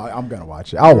watch it. No, I'm gonna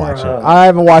watch it. I'll watch it. I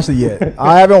haven't watched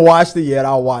it yet.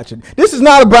 I'll watch it. This is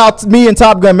not about me and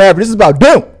Top Gun Maverick. This is about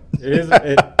Doom.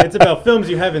 It's about films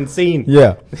you haven't seen.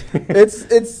 Yeah,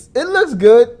 it looks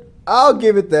good. I'll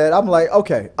give it that. I'm like,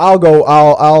 okay, I'll go.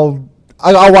 I'll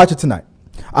watch it tonight.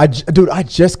 I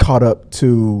just caught up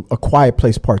to A Quiet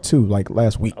Place Part 2 like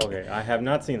last week. Okay, I have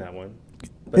not seen that one.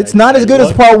 But It's not as good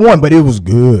as Part 1, but it was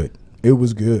good. It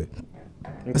was good.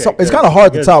 Okay, It's kind of hard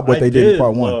to because top what they did in I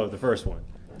Part 1. love the first one.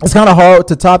 It's kind of hard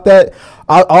to top that.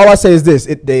 All I say is this: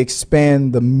 they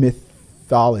expand the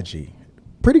mythology.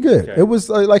 Pretty good. Okay. It was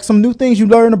like some new things you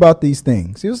learn about these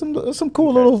things. It was some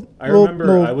cool little. I remember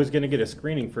little- I was gonna get a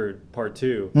screening for Part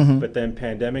 2, but then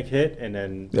pandemic hit and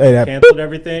then Hey, that- canceled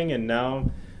everything, and now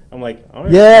I'm like, I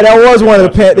don't Yeah, even that know was if one of I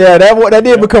the watched it. that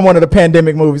did Yeah. become one of the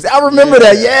pandemic movies. I remember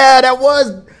Yeah. that. Yeah,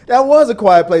 that was A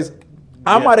Quiet Place.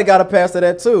 I Yeah. might have got a pass to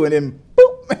that too, and then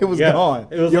boop, it was Yeah. gone.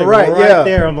 It was You're like right. right Yeah,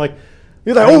 there. I'm like,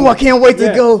 you're like, oh, I can't wait to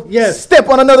Yeah. go Yes. step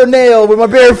on another nail with my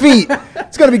bare feet.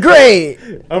 It's gonna be great.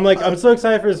 I'm like, I'm so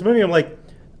excited for this movie. I'm like,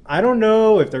 I don't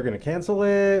know if they're gonna cancel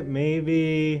it.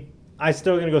 Maybe I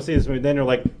still gonna go see this movie. Then they're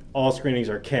like, all screenings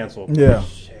are canceled. Yeah.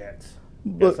 Shit.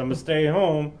 But- Guess I'm gonna stay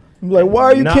home. I'm like, why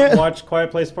are you not watch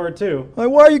Quiet Place Part 2? Like,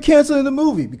 why are you canceling the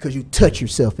movie? Because you touch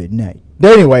yourself at night.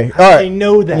 But anyway, all They right.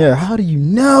 know that. Yeah, how do you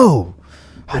know?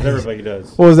 Because everybody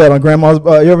does. What was that on Grandma's?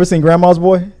 You ever seen Grandma's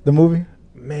Boy, the movie?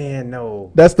 Man,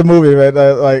 no. That's the movie, right?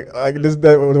 Like this,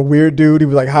 that was a weird dude. He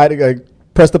was like hiding, like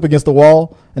pressed up against the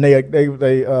wall, and they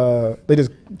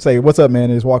just say, "What's up, man?"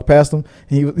 and just walk past him.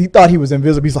 And he thought he was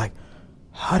invisible. He's like,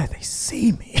 "How did they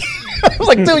see me?" I was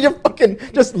like, "Dude, you're fucking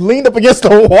just leaned up against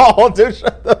the wall, dude."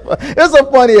 Shut the fuck. It's a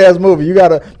funny ass movie. You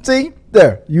gotta see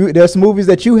there. There's some movies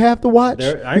that you have to watch.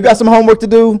 You got some homework to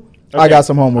do. I got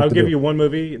some homework I'll to do. give you one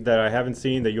movie that I haven't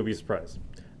seen that you'll be surprised.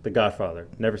 The Godfather.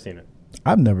 Never seen it.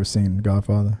 I've never seen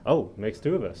Godfather. Oh, makes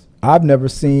two of us. I've never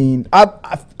seen.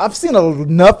 I've seen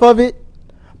enough of it,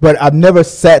 but I've never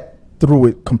sat through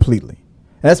it completely.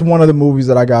 That's one of the movies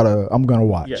that I'm gonna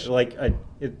watch. Yeah, like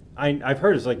I've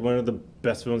heard it's like one of the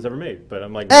best films ever made, but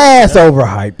I'm like, It's no.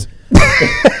 overhyped.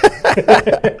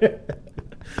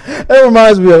 It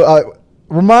reminds me of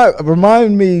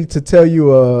remind me to tell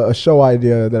you a show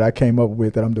idea that I came up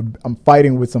with that I'm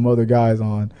fighting with some other guys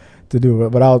on to do it,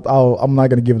 but I'm not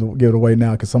gonna give it away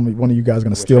now because one of you guys is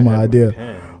gonna steal my idea.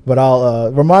 But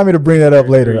I'll remind me to bring that up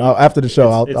later after the show.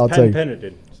 I'll tell you.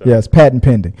 Pending, so. Yeah, it's patent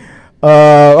pending.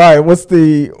 All right, what's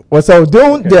Dune?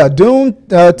 Okay. Yeah, Dune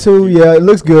 2. Yeah, it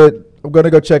looks good. I'm gonna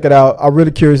go check it out. I'm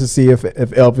really curious to see if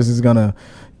Elvis is gonna,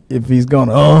 if he's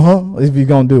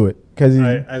gonna do it. Cause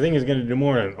I think he's gonna do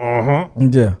more than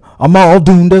Yeah, I'm all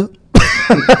doomed up.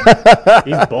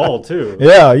 He's bald too.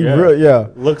 Yeah, yeah.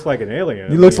 Looks like an alien.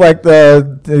 He looks like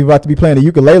he's about to be playing a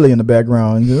ukulele in the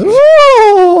background.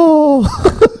 Oh,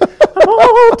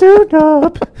 all doomed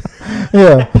up.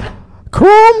 Yeah.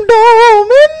 Chrome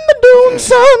dome in the Dune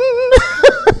sun.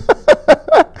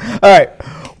 All right,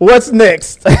 what's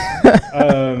next?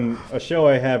 A show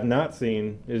I have not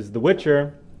seen is The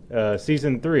Witcher,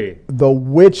 season 3. The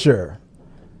Witcher.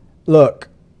 Look,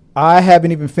 I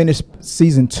haven't even finished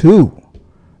season 2,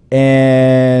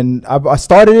 and I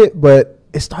started it, but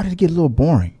it started to get a little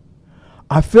boring.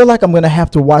 I feel like I'm gonna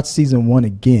have to watch season 1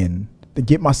 again to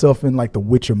get myself in like the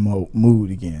Witcher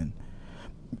mood again,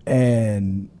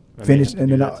 and finish.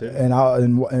 And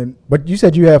then but you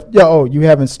said you have you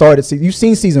haven't started. You've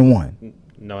seen season 1.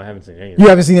 No, I haven't seen any. You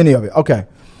haven't seen any of it. Okay,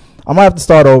 I might have to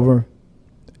start over.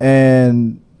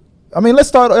 And I mean, let's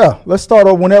start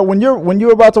over. When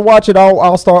you're about to watch it,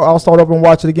 I'll start over and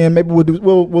watch it again. Maybe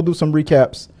we'll do some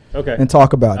recaps. Okay. And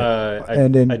talk about it.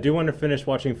 And then I do want to finish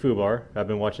watching Fubar. I've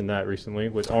been watching that recently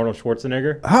with Arnold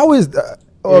Schwarzenegger. How is that?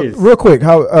 Real quick,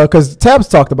 how? Because Tabs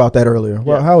talked about that earlier.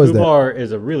 Well, yeah, how is that? Fubar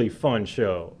is a really fun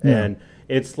show, and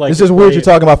it's like it's just weird you're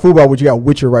talking about Fubar, but you got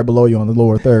Witcher right below you on the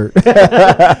lower third.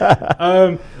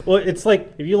 Well, it's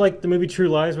like if you like the movie True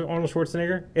Lies with Arnold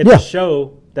Schwarzenegger, it's a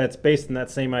show that's based on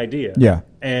that same idea. Yeah,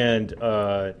 and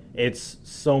it's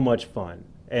so much fun,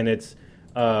 and it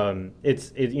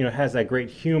has that great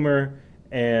humor.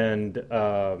 And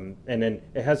then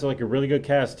it has like a really good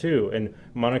cast too. And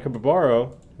Monica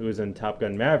Barbaro, who is in Top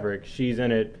Gun Maverick, she's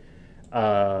in it.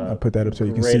 I'll put that up so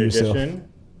you can see yourself.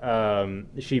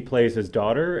 She plays his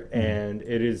daughter, and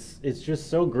it's just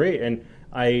so great. And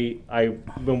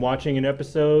I've been watching an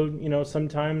episode,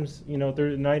 sometimes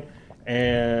through the night,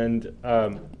 and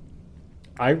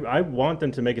I want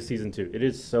them to make a season 2. It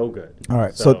is so good. All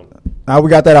right, so now we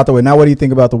got that out the way. Now, what do you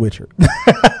think about The Witcher?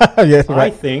 Yes, right. I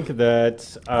think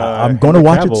that I'm going to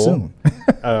watch it soon.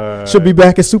 Should be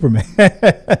back as Superman.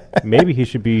 Maybe he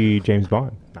should be James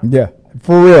Bond. Yeah,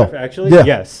 for real. Actually,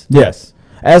 yes.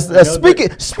 As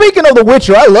speaking of The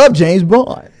Witcher, I love James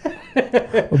Bond,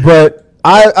 but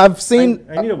I've seen.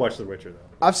 I need to watch The Witcher though.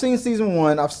 I've seen season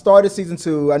 1. I've started season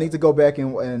 2. I need to go back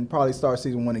and probably start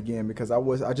season 1 again because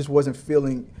I just wasn't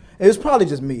feeling. It was probably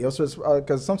just me. It was just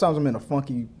because sometimes I'm in a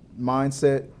funky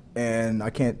mindset and I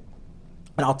can't.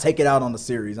 And I'll take it out on the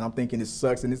series, and I'm thinking it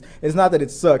sucks. And it's not that it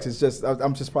sucks. It's just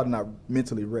I'm just probably not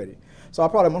mentally ready. So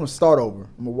I'm going to start over.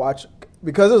 I'm going to watch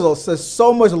because there's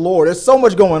so much lore. There's so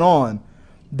much going on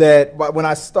that when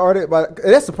I started,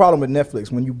 that's the problem with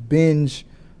Netflix. When you binge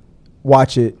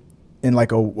watch it in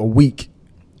like a week,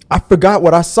 I forgot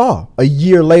what I saw a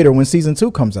year later when season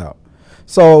 2 comes out.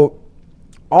 So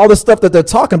all the stuff that they're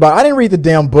talking about, I didn't read the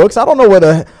damn books. I don't know what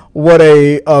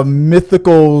a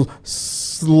mythical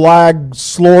slorgan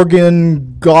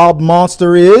gob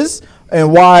monster is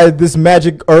and why this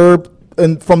magic herb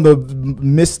from the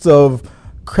mist of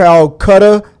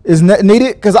Calcutta is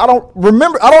needed because I don't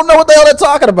remember. I don't know what the hell they're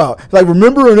talking about. Like,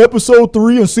 remember in episode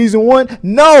 3 in season 1?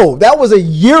 No, that was a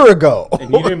year ago.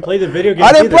 And you didn't play the video game.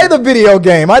 I didn't play the video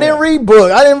game. I didn't read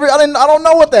books. I don't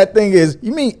know what that thing is.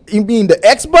 You mean the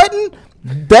X button?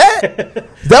 That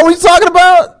is that what you're talking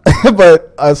about?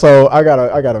 But so I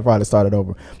gotta finally start it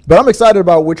over. But I'm excited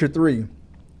about Witcher 3.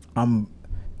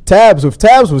 Tabs, if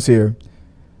Tabs was here,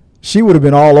 she would have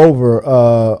been all over.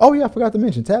 Oh yeah, I forgot to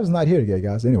mention Tabs is not here today,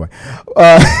 guys. Anyway,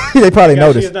 they probably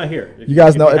noticed. She's not here. You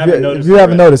guys know if you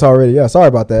haven't noticed already. Yeah, sorry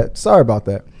about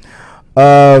that.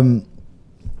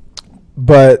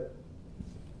 But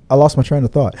I lost my train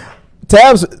of thought.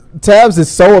 Tabs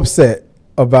is so upset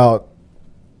about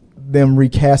them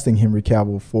recasting Henry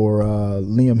Cavill for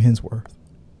Liam Hemsworth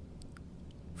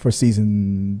for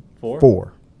season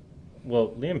 4.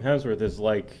 Well, Liam Hemsworth is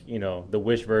like, the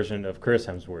Wish version of Chris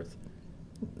Hemsworth.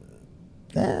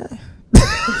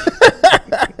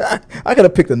 I could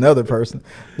have picked another person.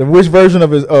 The Wish version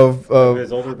of his of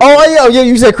his older. Oh yeah,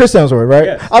 you said Chris Hemsworth, right?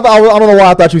 Yes. I don't know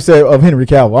why I thought you said of Henry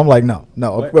Cavill. I'm like, no,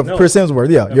 Chris Hemsworth.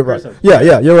 Yeah, you're right.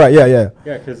 Yeah, you're right. Yeah.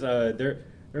 Yeah, because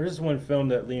there is one film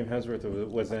that Liam Hemsworth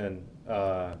was in.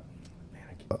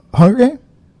 Hunger Game?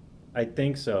 I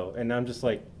think so, and I'm just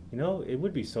like, it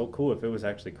would be so cool if it was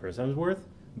actually Chris Hemsworth.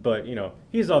 But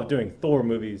he's off doing Thor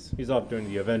movies. He's off doing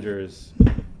the Avengers.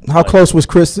 How close was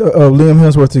Liam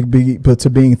Hemsworth to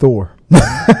being Thor?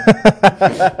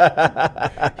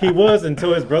 He was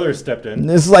until his brother stepped in.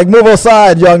 It's like, move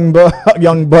aside, young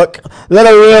buck. Let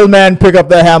a real man pick up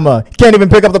the hammer. Can't even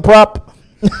pick up the prop.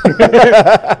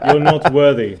 You're not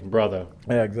worthy, brother.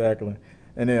 Yeah, exactly.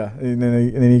 And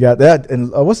then he got that.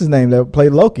 And what's his name that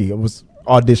played Loki? It was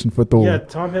auditioned for Thor. Yeah,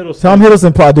 Tom Hiddleston. Tom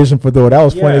Hiddleston auditioned for Thor. That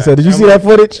was funny. So, did you see that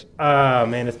footage?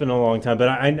 Man, it's been a long time, but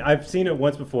I've seen it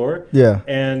once before. Yeah.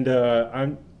 And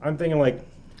I'm thinking like,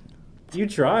 you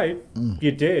tried,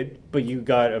 you did, but you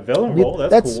got a villain role.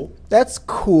 That's cool. That's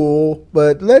cool,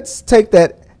 but let's take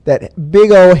that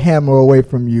big old hammer away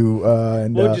from you.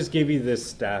 And we'll just give you this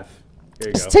staff. There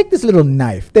you let's go. take this little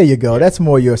knife. There you go. Yeah. That's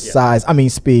more your size. I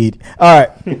mean, speed. All right.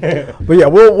 But yeah,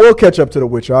 we'll catch up to The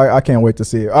Witcher. I can't wait to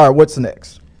see it. All right, what's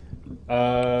next?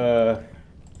 I'll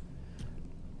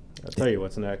tell you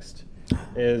what's next.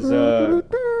 Is I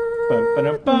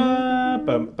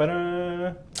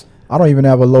don't even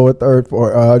have a lower third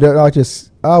for. I would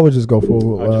just go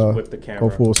full. I'll just whip the camera. Go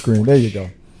full screen. There you go.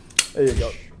 There you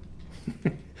go.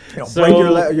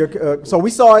 So we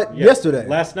saw it yesterday.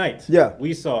 Last night. Yeah.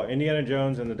 We saw Indiana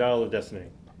Jones and the Dial of Destiny.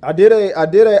 I did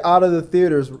a out of the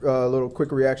theaters little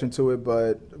quick reaction to it,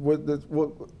 but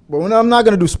I'm not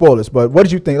going to do spoilers. But what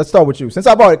did you think? Let's start with you. Since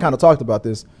I've already kind of talked about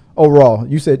this overall,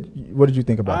 you said, what did you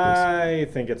think about this? I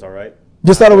think it's all right.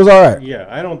 Just thought it was all right. Yeah,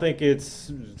 I don't think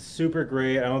it's super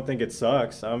great. I don't think it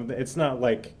sucks. It's not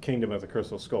like Kingdom of the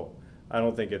Crystal Skull. I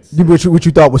don't think it's... What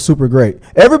you thought was super great.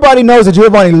 Everybody knows that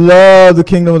Giovanni loved the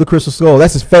Kingdom of the Crystal Skull.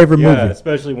 That's his favorite movie. Yeah,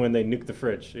 especially when they nuke the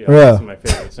fridge. Yeah, that's my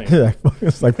favorite scene. Yeah,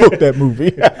 it's like, fuck that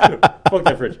movie. Fuck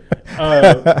that fridge.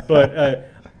 But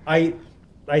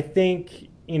I think,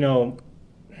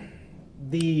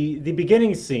 the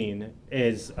beginning scene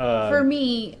is... For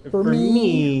me,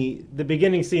 the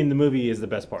beginning scene in the movie is the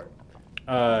best part.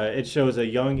 It shows a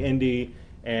young Indy...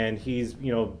 And he's,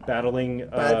 battling...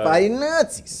 fighting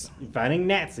Nazis. Fighting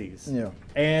Nazis. Yeah.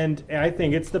 And I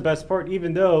think it's the best part,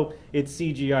 even though it's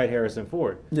CGI'd Harrison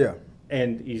Ford. Yeah.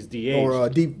 And he's de-aged. Or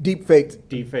deep faked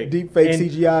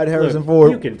CGI'd Harrison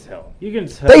Ford. You can tell.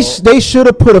 They should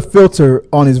have put a filter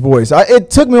on his voice. It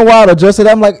took me a while to adjust it.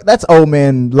 I'm like, that's old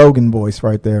man Logan voice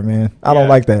right there, man. I don't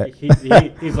like that.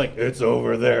 He's like, it's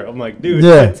over there. I'm like, dude,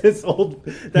 that's his old.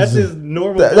 That's his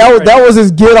normal. That was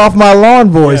his get off my lawn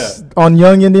voice on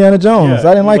Young Indiana Jones.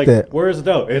 I didn't like that. Where's the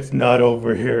dough? It's not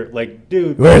over here. Like,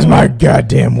 dude, where's my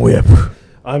goddamn whip?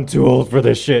 I'm too old for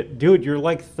this shit. Dude, you're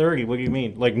like 30. What do you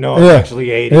mean? Like, no, I'm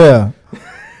actually 80. Yeah.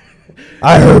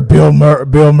 I heard Bill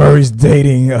Murray's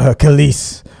dating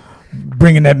Khalees,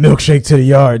 bringing that milkshake to the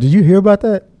yard. Did you hear about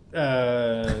that?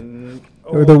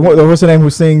 What's the name who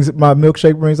sings "My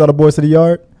Milkshake Brings All the Boys to the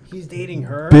Yard"? He's dating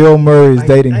her. Bill Murray's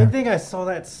dating her. I think I saw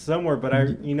that somewhere,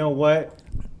 but you know what?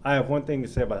 I have one thing to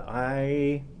say about it.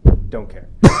 I don't care.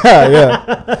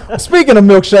 Yeah. Speaking of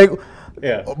milkshake.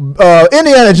 Yeah.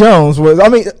 Indiana Jones was. I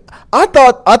mean, I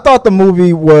thought the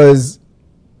movie was.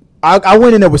 I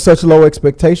went in there with such low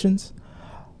expectations.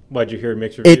 Why'd you hear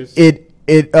mixed reviews?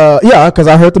 Yeah, because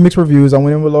I heard the mixed reviews. I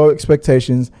went in with low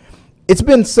expectations. It's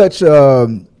been such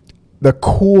the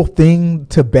cool thing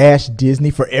to bash Disney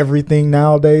for everything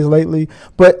nowadays lately.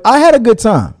 But I had a good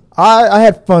time. I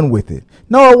had fun with it.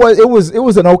 No, it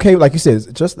was an okay, like you said,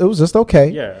 it was just okay.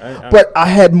 Yeah. But I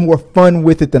had more fun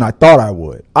with it than I thought I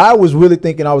would. I was really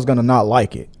thinking I was gonna not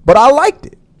like it, but I liked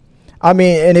it. I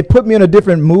mean, and it put me in a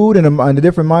different mood and a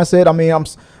different mindset. I mean,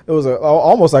 it was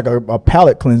almost like a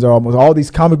palate cleanser. Almost all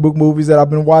these comic book movies that I've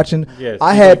been watching. Yes,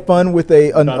 I had fun with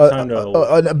an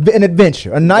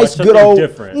adventure, a nice, good old,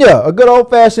 a good old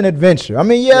fashioned adventure. I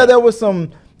mean, there was some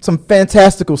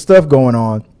fantastical stuff going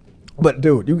on. But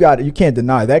dude, you can't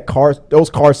deny that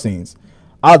those car scenes.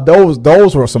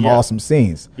 Those were some awesome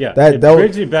scenes. Yeah, it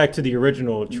brings me back to the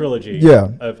original trilogy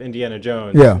of Indiana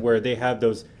Jones, where they have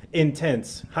those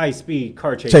intense high-speed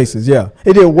car chases. Yeah,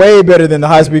 it did way better than the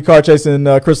high-speed car chase in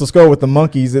Crystal Skull with the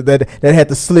monkeys that had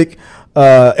the slick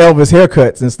Elvis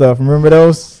haircuts and stuff. Remember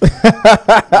those?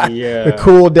 Yeah, the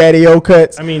cool Daddy-O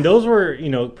cuts. I mean, those were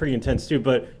pretty intense too.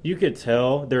 But you could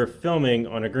tell they're filming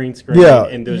on a green screen. Yeah,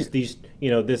 and there's these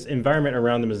this environment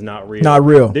around them is not real. Not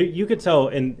real. You could tell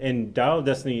in Dial of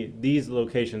Destiny these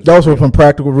locations. Those were from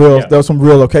practical real. Yeah. Those some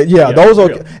real locations. Yeah, those are.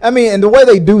 Real. I mean, and the way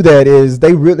they do that is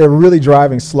they're really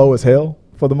driving slow as hell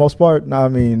for the most part. I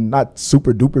mean, not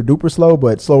super duper slow,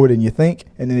 but slower than you think.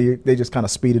 And then they just kind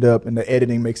of speed it up, and the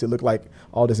editing makes it look like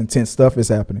all this intense stuff is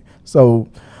happening. So,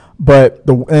 but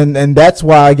and that's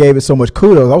why I gave it so much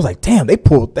kudos. I was like, damn, they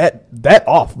pulled that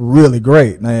off really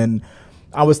great. And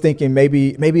I was thinking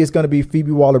maybe it's going to be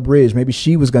Phoebe Waller-Bridge. Maybe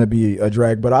she was going to be a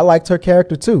drag, but I liked her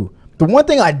character too. The one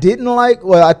thing I didn't like,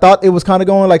 I thought it was kind of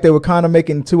going like they were kind of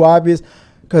making it too obvious.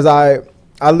 because I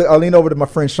leaned over to my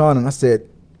friend Sean and I said,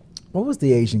 what was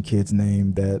the Asian kid's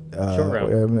name that Short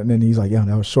Round. and then he's like, yeah,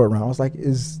 that was Short Round. I was like,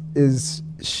 is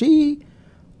she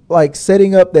like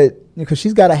setting up that, because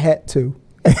she's got a hat too.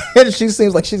 And she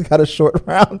seems like she's got a short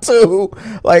round too.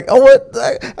 Like, oh, what?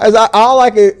 I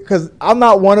like it because I'm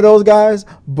not one of those guys,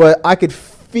 but I could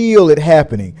feel it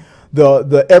happening.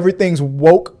 The everything's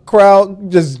woke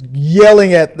crowd just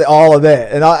yelling at all of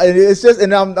that, and it's just,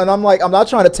 and I'm like, I'm not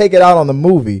trying to take it out on the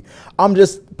movie. I'm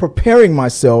just preparing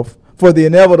myself for the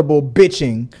inevitable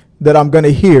bitching that I'm gonna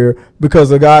hear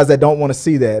because of guys that don't want to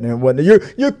see that and whatnot.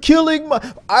 You're killing my.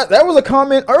 That was a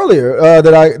comment earlier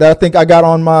that I think I got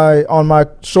on my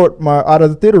out of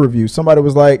the theater review. Somebody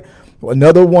was like,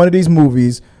 another one of these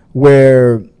movies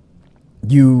where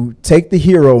you take the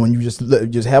hero and you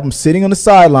just have him sitting on the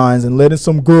sidelines and letting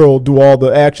some girl do all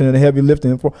the action and the heavy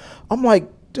lifting. I'm like,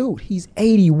 dude, he's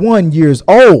 81 years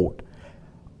old.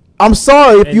 I'm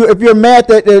sorry if you're mad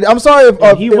that I'm sorry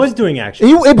if he was doing action.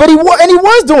 He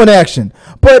was doing action.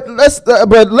 But let's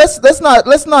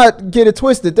not get it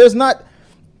twisted. There's not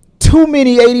too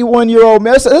many 81-year-old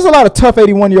men. There's a lot of tough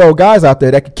 81-year-old guys out there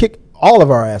that could kick all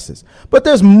of our asses. But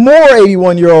there's more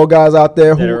 81-year-old guys out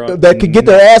there that could get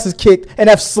their asses kicked and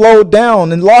have slowed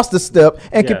down and lost a step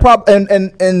and could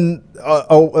and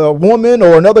a woman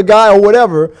or another guy or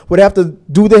whatever would have to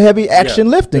do the heavy action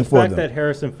lifting for them. The fact that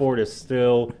Harrison Ford is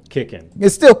still kicking.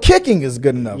 It's still kicking is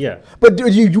good enough. Yeah. But do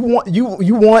you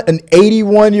want an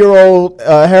 81-year-old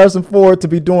Harrison Ford to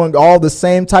be doing all the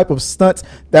same type of stunts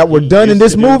that were done in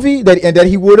this movie that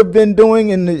he would have been doing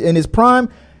in his prime?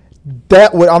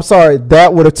 That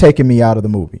would have taken me out of the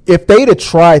movie. If they'd have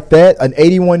tried that, an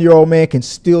 81-year-old man can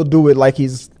still do it like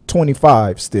he's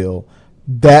 25 still.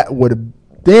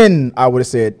 Then I would have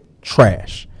said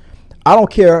trash. I don't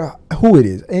care who it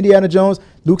is. Indiana Jones,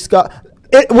 Luke Scott.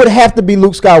 It would have to be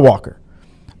Luke Skywalker.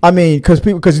 I mean,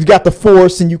 because you got the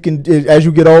Force, and you can, as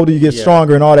you get older, you get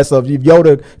stronger and all that stuff.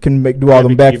 Yoda can do all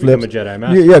them backflips. Become a Jedi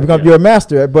master. You're a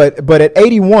master. But at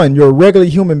 81, you're a regular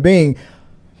human being.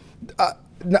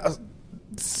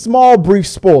 Small brief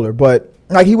spoiler, but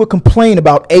like he would complain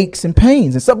about aches and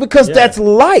pains and stuff because that's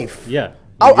life. Yeah.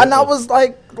 And I was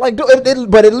like,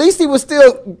 but at least he was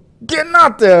still getting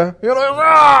out there. You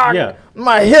know,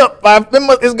 my hip,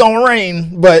 it's gonna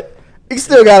rain, but he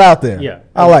still got out there. Yeah,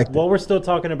 I liked it. Well, we're still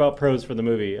talking about pros for the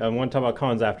movie. I want to talk about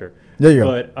cons after. There you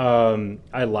go. But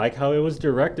I like how it was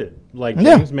directed. Like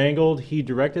James Mangold, he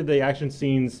directed the action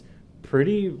scenes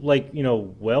pretty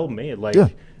well made.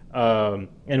 And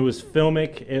it was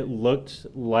filmic. It looked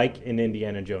like an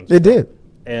Indiana Jones. It did.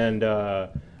 And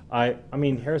I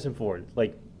mean Harrison Ford,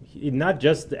 not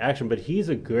just the action, but he's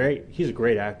a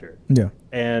great actor. Yeah.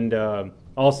 And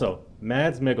also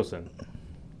Mads Mikkelsen,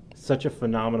 such a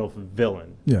phenomenal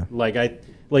villain. Yeah.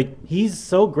 He's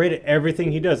so great at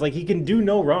everything he does. Like he can do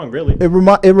no wrong, really. It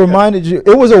reminded you.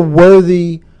 It was a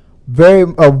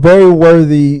very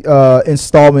worthy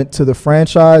installment to the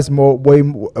franchise, more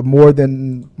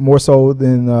so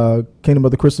than Kingdom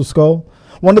of the Crystal Skull.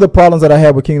 One of the problems that I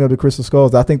had with Kingdom of the Crystal Skull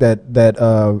is I think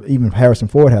that even Harrison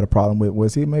Ford had a problem with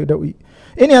was he made that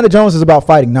Indiana Jones is about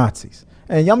fighting Nazis,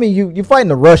 and I mean you fighting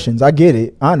the Russians. I get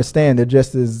it, I understand. They're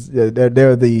just as they're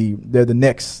the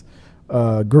next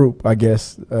group, I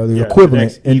guess, the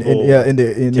equivalent in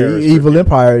the evil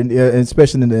empire, and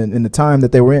especially in the time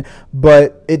that they were in.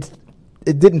 But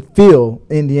it didn't feel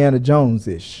Indiana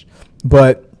Jones-ish,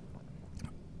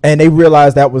 and they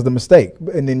realized that was the mistake,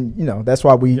 and then that's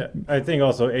why we. Yeah, I think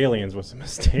also Aliens was a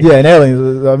mistake. Yeah, and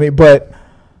Aliens. I mean, but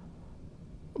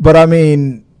I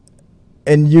mean,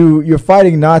 and you're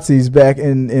fighting Nazis back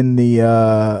in the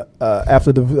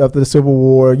after the Civil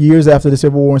War, years after the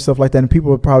Civil War and stuff like that, and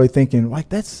people are probably thinking like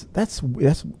that's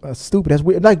stupid, that's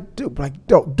weird.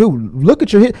 Dude, look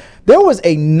at your hit. There was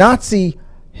a Nazi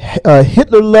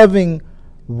Hitler-loving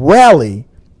rally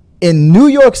in New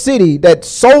York City that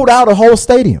sold out a whole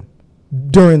stadium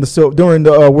during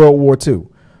the World War II.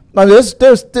 Now this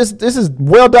is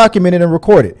well documented and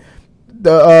recorded.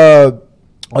 It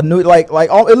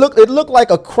looked like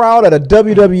a crowd at a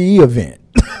WWE event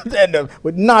and,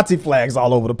 with Nazi flags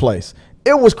all over the place.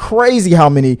 It was crazy how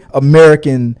many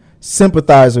American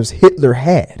sympathizers Hitler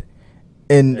had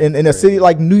in a city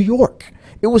like New York.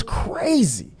 It was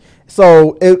crazy.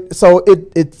 So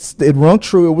it rung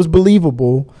true. It was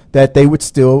believable that they would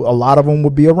still, a lot of them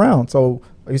would be around. So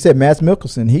like you said, Mads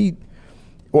Mikkelsen,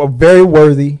 a very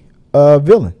worthy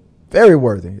villain. Very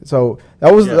worthy. So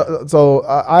that was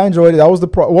I enjoyed it. That was the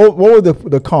pro. What were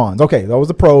the cons? Okay, that was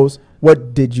the pros.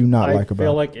 What did you not like about it? I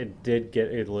feel like it did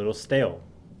get a little stale.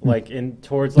 You think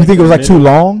it was too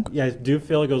long? Yeah, I do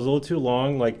feel like it was a little too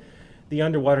long. Like the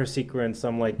underwater sequence,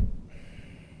 I'm like,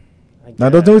 Now,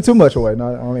 don't do it too much away.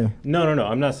 No, I mean, no.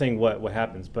 I'm not saying what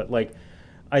happens, but like,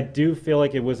 I do feel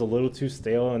like it was a little too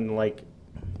stale and like,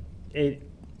 it.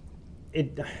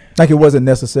 Like it wasn't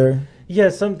necessary. Yeah,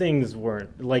 some things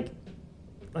weren't. Like,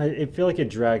 I feel like it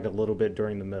dragged a little bit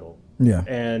during the middle. Yeah.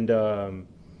 And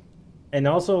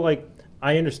also like,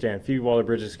 I understand Phoebe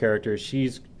Waller-Bridge's character.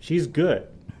 She's good.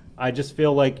 I just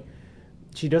feel like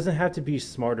she doesn't have to be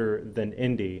smarter than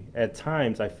Indy. At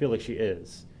times, I feel like she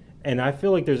is. And I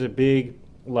feel like there's a big,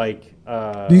 like...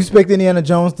 do you expect Indiana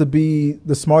Jones to be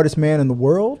the smartest man in the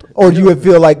world? Or do you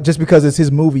feel like just because it's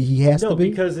his movie, he has to be? No,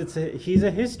 because he's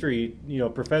a history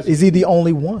professor. Is he the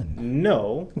only one?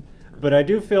 No. But I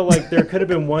do feel like there could have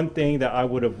been one thing that I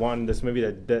would have wanted in this movie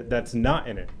that's not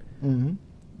in it. Mm-hmm.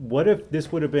 What if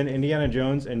this would have been Indiana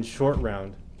Jones and Short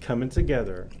Round coming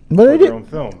together for their own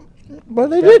film? But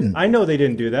they didn't. I know they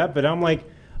didn't do that, but I'm like,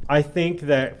 I think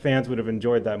that fans would have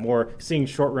enjoyed that more, seeing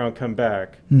Short Round come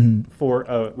back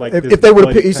for like. If they would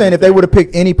have, you're saying if they would have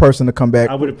picked any person to come back,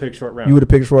 I would have picked Short Round. You would have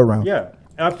picked Short Round. Yeah,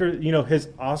 after his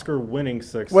Oscar-winning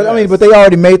success. Well, I mean, but they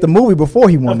already made the movie before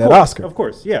he won that Oscar. Of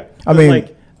course, yeah. I mean,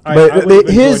 like, I would have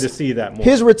enjoyed to see that more.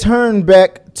 His return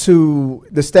back to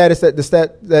the status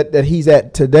that he's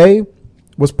at today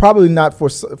was probably not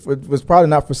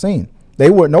foreseen.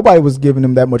 Nobody was giving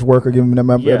him that much work or giving him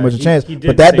that much a chance.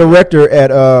 But that director at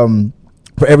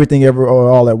For Everything Ever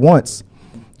All at Once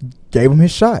gave him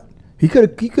his shot. He could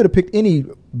have picked any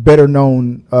better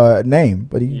known name,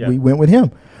 but we went with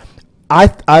him. I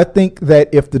think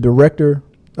that if the director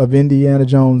of Indiana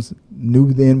Jones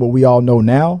knew then what we all know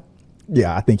now,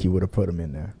 yeah, I think he would have put him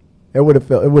in there. It would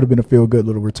have been a feel good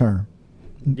little return.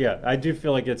 Yeah, I do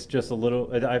feel like it's just a little,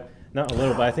 not a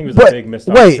little, but I think it was a big missed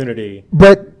opportunity.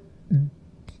 But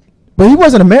he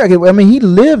wasn't American. I mean, he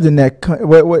lived in that country.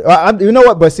 You know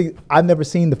what? But see, I've never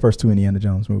seen the first two Indiana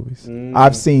Jones movies.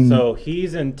 I've seen. So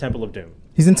he's in Temple of Doom.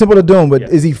 He's in Temple of Doom, but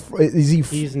is he?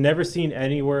 He's never seen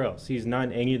anywhere else. He's not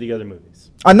in any of the other movies.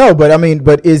 I know, but I mean,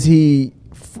 is he?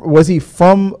 Was he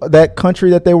from that country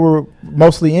that they were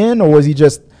mostly in, or was he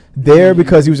just there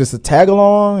because he was just a tag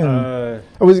along? Or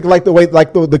was it like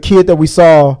the kid that we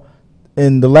saw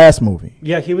in the last movie?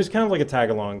 Yeah, he was kind of like a tag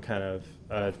along kind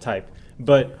of type.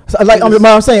 But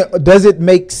I'm saying, does it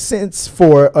make sense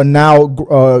for an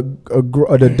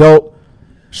adult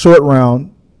Short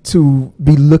Round to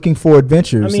be looking for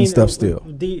adventures and stuff still?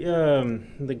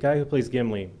 The guy who plays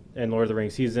Gimli in Lord of the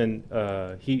Rings, he's in.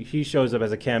 He shows up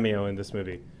as a cameo in this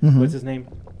movie. Mm-hmm. What's his name?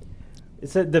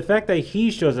 It's the fact that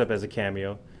he shows up as a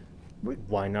cameo.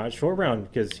 Why not Short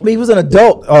Round? Because he was an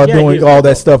adult doing all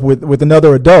that stuff with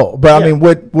another adult. But I mean,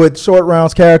 would Short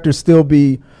Round's character still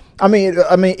be? I mean,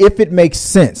 if it makes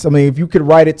sense. I mean, if you could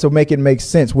write it to make it make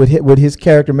sense, would his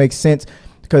character make sense?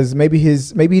 Because maybe he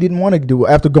didn't want to do it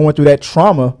after going through that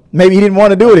trauma. Maybe he didn't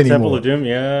want to do it anymore. Temple of Doom,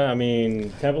 yeah. I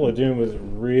mean, Temple of Doom was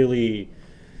really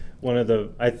one of the.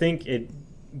 I think it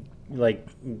like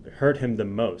hurt him the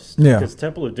most. Yeah. Because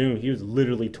Temple of Doom, he was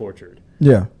literally tortured.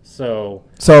 Yeah. So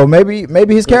maybe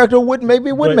his character would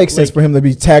make sense for him to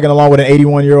be tagging along with an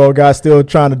 81-year-old guy still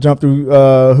trying to jump through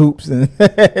hoops and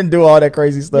and do all that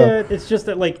crazy stuff. Yeah, it's just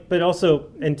that but also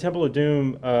in Temple of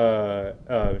Doom,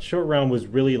 Short Round was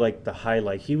really like the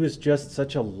highlight. He was just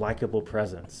such a likable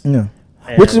presence. Yeah.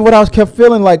 Which is what I kept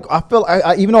feeling like. I felt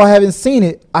even though I haven't seen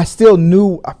it, I still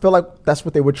knew. I feel like that's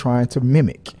what they were trying to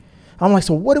mimic. I'm like,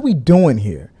 so what are we doing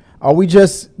here? Are we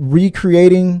just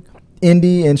recreating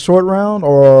Indy and Short Round,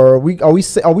 or are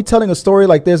we telling a story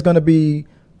like there's going to be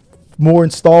more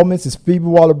installments? Is Phoebe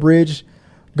Waller-Bridge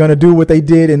going to do what they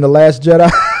did in The Last Jedi?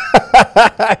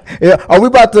 Yeah, are we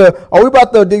about to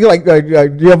like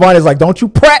Giovanni's like, don't you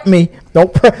prat me,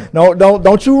 don't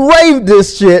you rave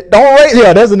this shit, don't rave.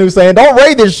 Yeah, that's a new saying, don't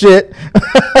rave this shit. Is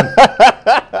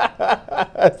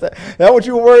that what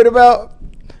you were worried about?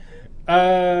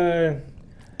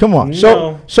 Come on,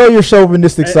 show your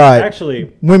chauvinistic side.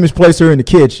 Actually, women's place her in the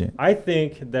kitchen. I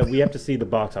think that we have to see the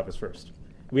box office first.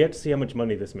 We have to see how much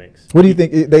money this makes. What do you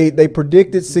think? They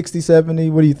predicted 60,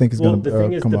 70. What do you think is going to come up? The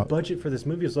thing is, the budget for this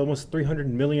movie is almost $300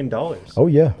 million. Oh,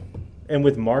 yeah. And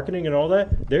with marketing and all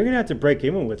that, they're going to have to break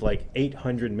even with like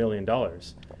 $800 million. It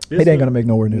ain't going to make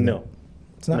nowhere near that.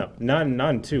 It's not. No,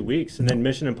 not in 2 weeks. And then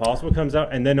Mission Impossible comes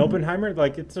out, and then Oppenheimer,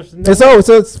 like it's just it's over.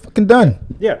 So it's fucking done.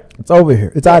 Yeah, it's over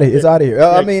here. It's out of here. It's out of here.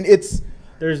 I mean,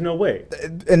 there's no way.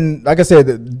 And like I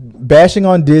said, bashing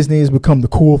on Disney has become the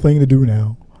cool thing to do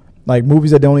now. Like movies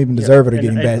that don't even deserve it are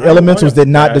getting bad. Elementals did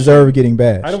not deserve getting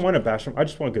bashed. I don't want to bash them. I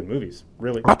just want good movies.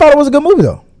 Really. I thought it was a good movie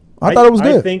though. I thought it was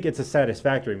good. I think it's a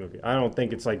satisfactory movie. I don't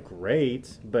think it's like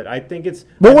great, but I think it's.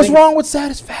 But what's wrong with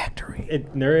satisfactory?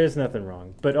 There is nothing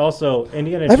wrong. But also,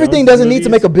 Indiana Everything Jones doesn't need to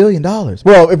make $1 billion.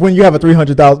 Well, when you have a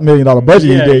 $300 million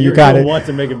budget, you kind of want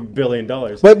to make $1 billion.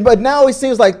 But now it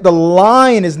seems like the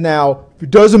line is now, if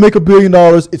it doesn't make $1 billion,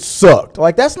 it sucked.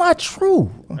 Like, that's not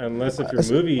true. Unless if your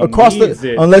movie across needs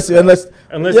it. Unless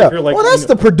if you're like, well, that's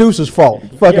the producer's fault.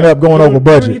 Fucking up, going over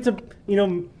budget. You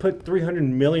don't need to, put $300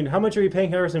 million. How much are you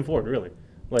paying Harrison Ford, really?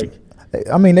 Like,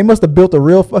 I mean, they must have built a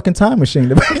real fucking time machine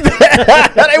to make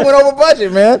that. They went over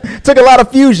budget, man. Took a lot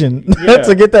of fusion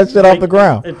to get that shit off the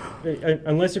ground.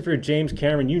 Unless if you're James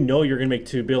Cameron, you're going to make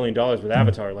 $2 billion with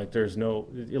Avatar. Like, there's no,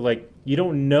 you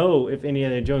don't know if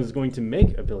Indiana Jones is going to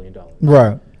make $1 billion.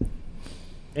 Right.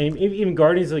 And even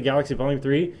Guardians of the Galaxy Volume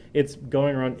 3, it's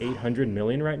going around $800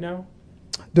 million right now.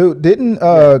 Dude, didn't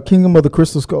Kingdom of the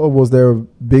Crystal Skull was their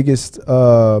biggest? It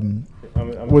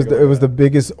was the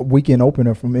biggest weekend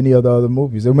opener from any of the other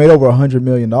movies. It made over $100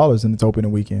 million in its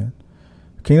opening weekend.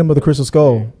 Kingdom of the Crystal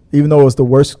Skull, even though it's the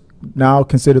worst, now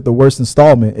considered the worst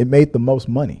installment, it made the most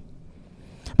money.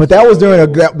 But that was during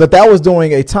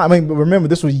a time. I mean, remember,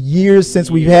 this was years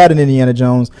since we've had an Indiana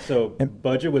Jones. So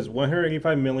budget was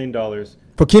 $185 million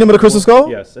for Kingdom of the Crystal Skull.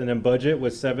 Yes, and then budget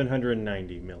was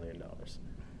 $790 million.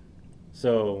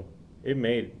 So it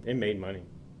made money.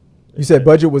 You said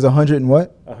budget was 100 and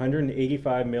what?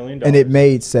 $185 million. And it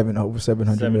made over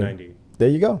 700 $790. There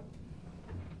you go.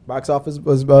 Box office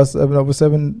was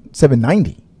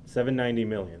 $790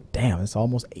 million. Damn, it's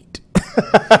almost 8.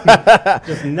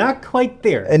 Just not quite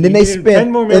there. And then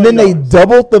they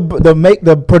doubled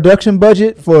the production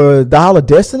budget for Dial of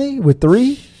Destiny with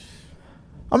 3.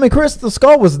 I mean, Crystal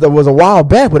Skull was a while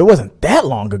back, but it wasn't that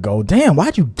long ago. Damn,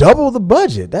 why'd you double the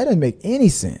budget? That didn't make any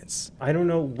sense. I don't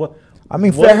know what. I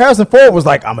mean, Harrison Ford was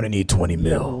like, I'm gonna need 20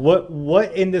 mil.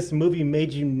 What in this movie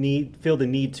made you feel the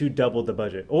need to double the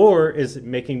budget, or is it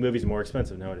making movies more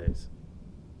expensive nowadays?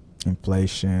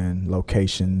 Inflation,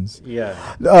 locations. Yeah.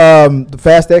 The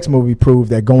Fast X movie proved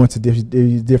that going to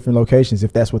different locations,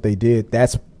 if that's what they did,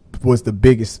 was the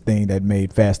biggest thing that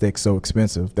made Fast X so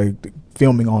expensive. They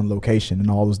filming on location in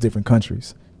all those different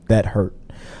countries. That hurt.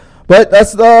 But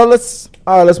let's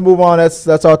move on.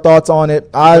 That's our thoughts on it.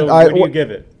 What do you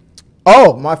give it?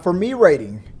 Oh, my for me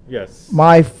rating. Yes.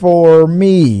 My for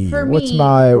me. What's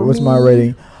my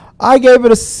rating? I gave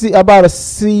it about a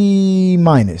C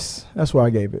minus. That's why I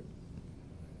gave it.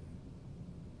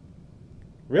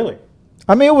 Really?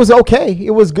 I mean, it was okay.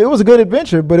 It was good. It was a good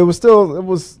adventure, but it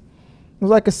was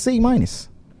like a C minus.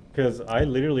 Because I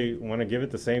literally want to give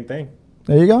it the same thing.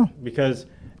 There you go. Because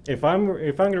if I'm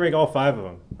gonna rank all 5 of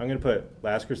them, I'm gonna put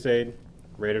Last Crusade,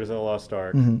 Raiders of the Lost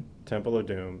Ark, Temple of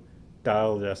Doom,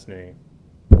 Dial of Destiny,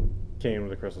 Kingdom of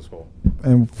the Crystal Skull.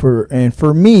 And for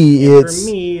me,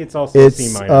 it's also a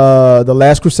C minus. The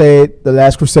Last Crusade, The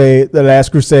Last Crusade, The Last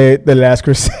Crusade, The Last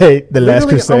Crusade, The Last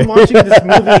Crusade. I'm watching this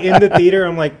movie in the theater.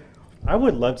 I'm like, I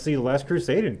would love to see The Last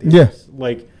Crusade in theaters. Yeah.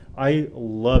 Like, I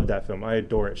love that film. I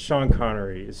adore it. Sean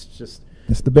Connery is just.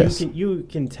 It's the best. You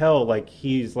can tell, like,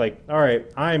 he's like, all right,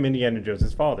 I'm Indiana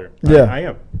Jones' father. Yeah. I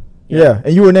am. Yeah,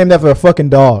 and you were named after a fucking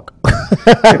dog.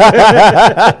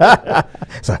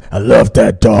 So, I love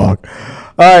that dog.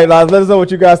 All right, let us know what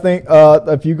you guys think.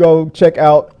 If you go check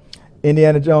out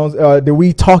Indiana Jones, did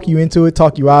we talk you into it,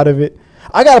 talk you out of it?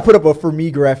 I got to put up a for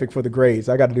me graphic for the grades.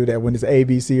 I got to do that when it's A,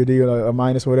 B, C, or D, or a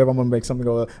minus, or whatever. I'm going to make something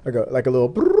go like a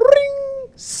little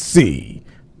C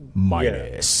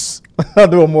minus. Yeah. I'll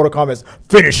do a Mortal Kombat.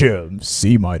 Finish him.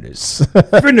 C minus.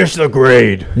 Finish the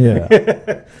grade. Yeah.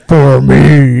 For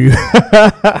me.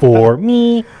 For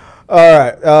me. All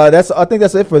right. I think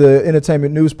that's it for the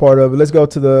entertainment news part of it. Let's go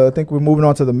to I think we're moving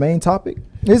on to the main topic.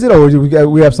 Is it, or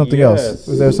we have something else?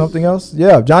 Is there something else?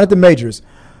 Yeah. Jonathan Majors.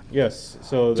 Yes.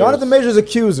 So Jonathan Majors'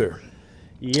 Accuser.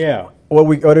 Yeah.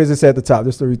 What does it say at the top?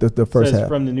 Just to read the first half.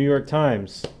 From the New York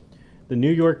Times. The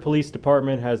New York Police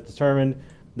Department has determined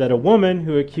that a woman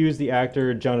who accused the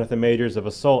actor Jonathan Majors of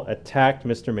assault attacked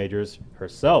Mr. Majors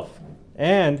herself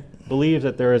and believes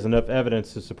that there is enough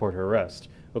evidence to support her arrest,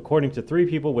 according to 3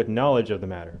 people with knowledge of the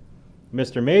matter.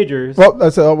 Mr. Majors. Well,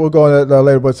 we'll go on that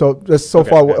later. But so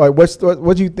far, like,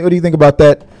 what do you think about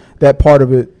that part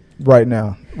of it right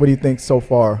now? What do you think so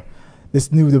far?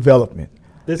 This new development,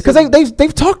 because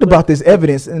they've talked about this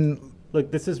evidence and. Look,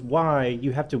 this is why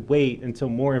you have to wait until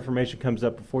more information comes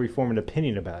up before you form an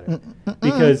opinion about it.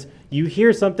 Because you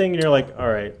hear something and you're like, all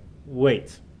right,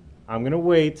 wait. I'm going to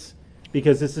wait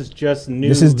because this is just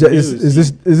news. Is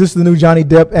this the new Johnny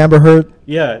Depp Amber Heard?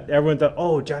 Yeah, everyone thought,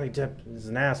 oh, Johnny Depp is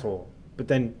an asshole. But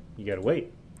then you got to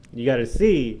wait. You got to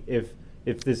see if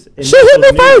this initial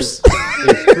news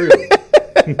is true.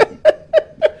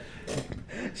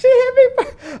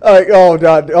 like, oh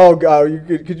God,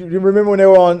 could you remember when they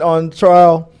were on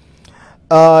trial?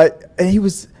 And he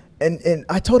was, and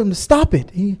I told him to stop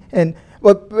it.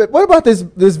 But what about this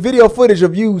video footage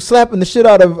of you slapping the shit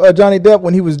out of Johnny Depp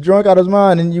when he was drunk out of his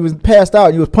mind and you was passed out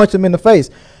and you was punching him in the face?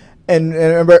 And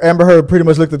Amber Heard pretty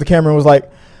much looked at the camera and was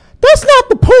like, "That's not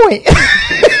the point."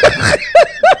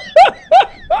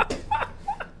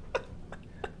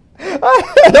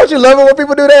 Don't you love it when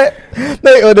people do that?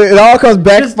 It all comes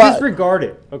back. Just disregard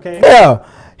it, okay? Yeah.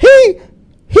 He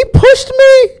pushed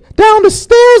me down the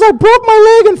stairs. I broke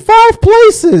my leg in 5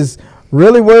 places.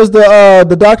 Really? Where's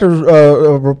the doctor's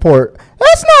report?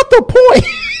 That's not the point.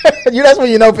 That's when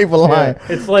you know people are lying.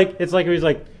 Yeah. It's like he's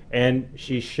like, and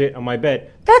she shit on my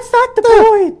bed. That's not the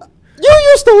point. You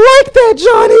used to like that,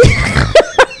 Johnny.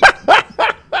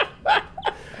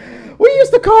 We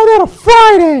used to call that a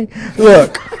Friday.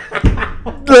 Look.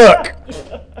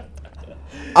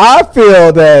 I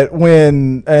feel that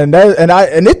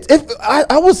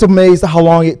I was amazed at how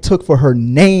long it took for her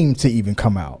name to even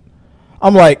come out.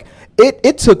 I'm like,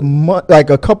 it took like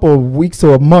a couple of weeks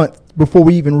to a month before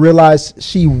we even realized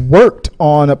she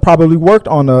probably worked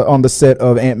on the set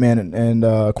of Ant-Man and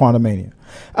Quantumania.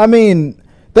 I mean,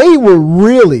 they were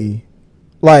really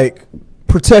like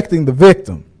protecting the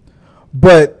victim,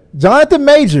 but Jonathan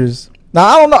Majors. Now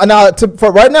I don't know.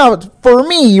 Now for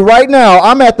me right now,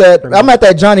 I'm at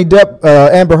that Johnny Depp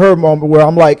Amber Heard moment where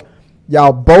I'm like,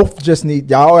 y'all just need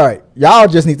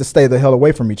to stay the hell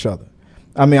away from each other.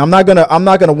 I mean, I'm not gonna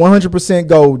 100%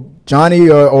 go Johnny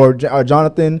or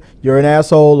Jonathan, you're an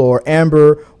asshole, or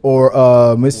Amber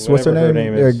or Miss what's her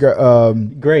name?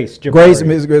 Grace. Grace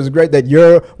is great that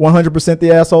you're 100%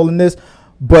 the asshole in this,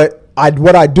 but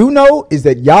what I do know is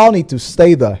that y'all need to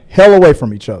stay the hell away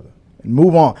from each other and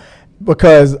move on,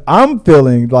 because I'm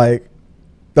feeling like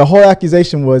the whole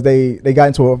accusation was they got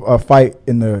into a fight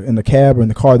in the cab or in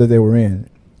the car that they were in,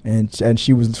 and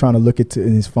she was trying to look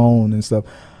in his phone and stuff.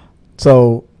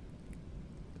 So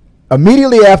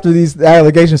immediately after these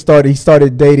allegations started, he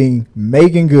started dating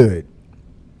Megan Good,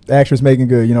 the actress Megan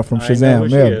Good, from Shazam. I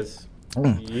know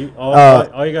who she is.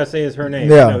 All you gotta say is her name.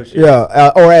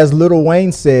 Yeah. Or as Lil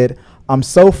Wayne said, "I'm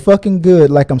so fucking good,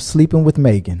 like I'm sleeping with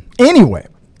Megan." Anyway.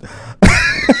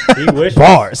 He wishes.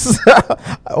 Bars.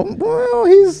 Well,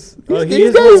 he's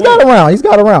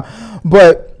got around.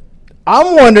 But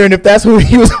I'm wondering if that's who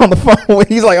he was on the phone with.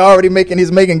 He's like already making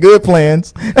his Megan Good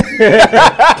plans. He's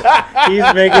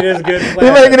making his good plans.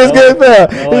 He's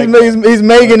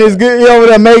making his good. Over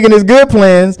there making his good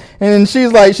plans, and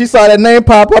she's like, she saw that name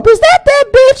pop up. Is that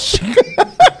bitch?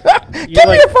 Give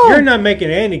me your phone. You're not making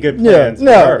any good plans.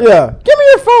 Yeah. Give me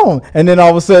your phone. And then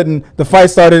all of a sudden, the fight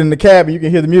started in the cab, and you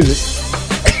can hear the music.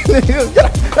 Get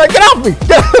off me!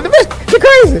 You're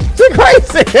crazy!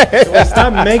 Well,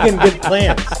 stop making good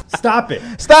plans. Stop it!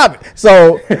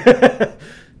 So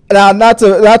now, not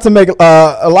to make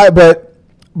a light, but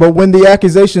when the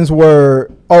accusations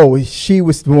were, she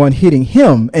was the one hitting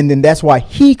him, and then that's why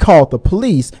he called the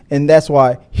police, and that's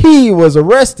why he was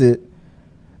arrested.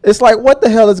 It's like, what the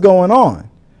hell is going on?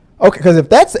 Okay, because if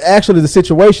that's actually the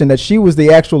situation, that she was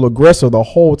the actual aggressor the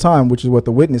whole time, which is what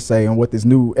the witness say and what this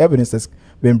new evidence that's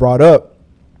been brought up,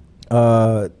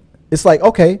 it's like,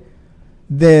 okay,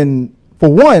 then for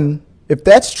one, if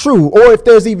that's true, or if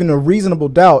there's even a reasonable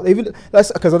doubt, even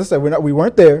that's because like I said, we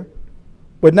weren't there,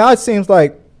 but now it seems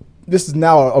like this is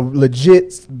now a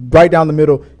legit right down the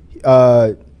middle.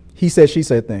 He said, she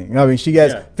said thing. I mean, she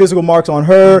has physical marks on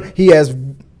her. He has.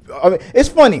 I mean, it's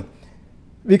funny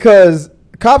because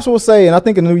cops will say, and I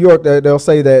think in New York they'll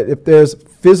say that if there's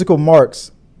physical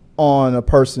marks on a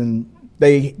person,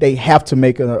 they have to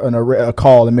make a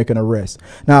call and make an arrest.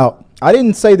 Now, I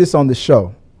didn't say this on the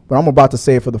show, but I'm about to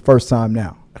say it for the first time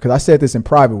now because I said this in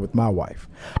private with my wife.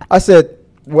 I said,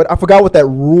 I forgot what that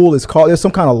rule is called. There's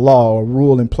some kind of law or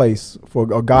rule in place or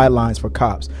guidelines for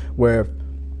cops where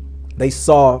they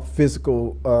saw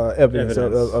physical evidence.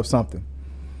 Of something.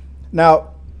 Now,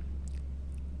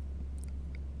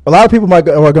 a lot of people are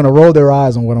going to roll their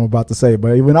eyes on what I'm about to say,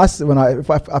 but I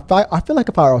feel like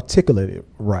if I articulate it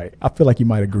right, I feel like you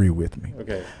might agree with me.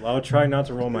 Okay, well, I'll try not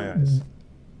to roll my eyes.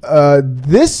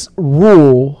 This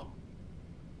rule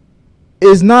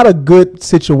is not a good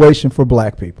situation for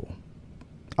black people.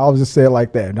 I'll just say it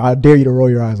like that. I dare you to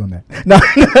roll your eyes on that. No,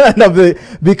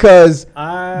 because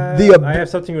I have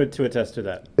something to attest to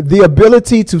that. The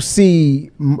ability to see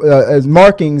as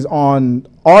markings on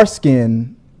our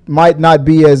skin might not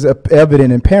be as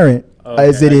evident and apparent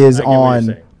as it is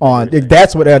on.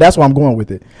 That's why I'm going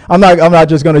with it. I'm not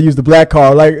just going to use the black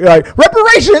card like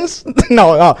reparations.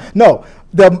 No.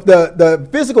 The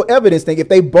physical evidence thing. If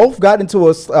they both got into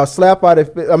a slap out,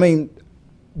 I mean,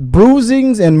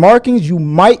 bruisings and markings you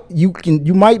might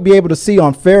be able to see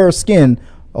on fairer skin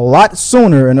a lot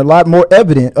sooner and a lot more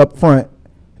evident up front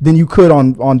than you could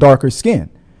on darker skin.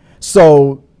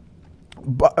 So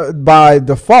by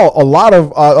default, a lot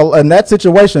of in that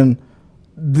situation,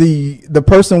 the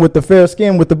person with the fair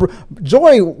skin with the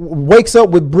Joy wakes up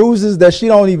with bruises that she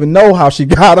don't even know how she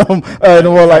got them.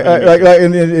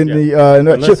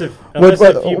 Unless if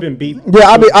you've been beat. Yeah,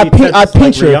 I mean, I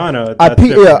pinch her. Rihanna,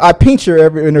 I pinch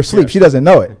her in her sleep. Yeah. She doesn't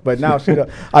know it, but now she.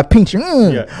 I pinch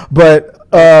her. Yeah.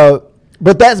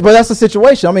 But that's the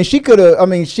situation. I mean, she could have. I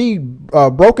mean, she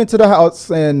broke into the house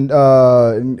and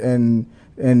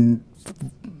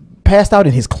passed out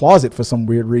in his closet for some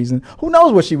weird reason. Who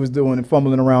knows what she was doing and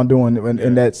fumbling around doing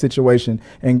in that situation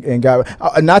and got.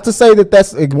 Not to say that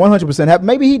that's 100% happened.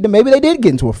 Maybe they did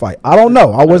get into a fight. I don't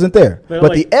know. I wasn't there.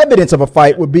 But the evidence of a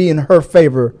fight would be in her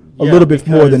favor a little bit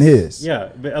more than his. Yeah,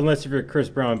 but unless you're Chris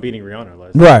Brown beating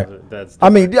Rihanna, right? That's I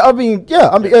mean,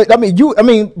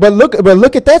 but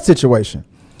look at that situation.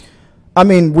 I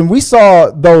mean, when we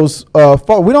saw those,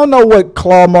 we don't know what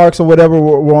claw marks or whatever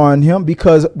were on him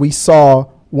because we saw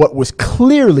what was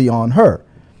clearly on her,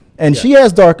 and she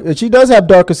does have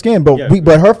darker skin,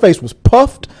 but her face was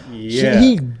puffed. Yeah.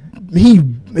 He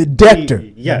decked her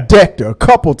a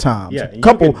couple times,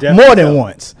 more than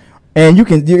once, and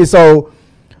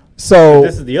So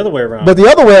this is the other way around. But the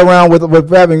other way around with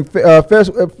having fair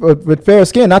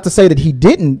skin, not to say that he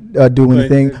didn't do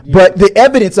anything, but the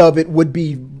evidence of it would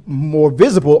be more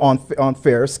visible on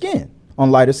fairer skin, on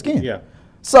lighter skin. Yeah.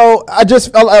 So let's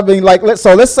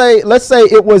say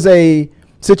it was a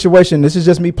situation. This is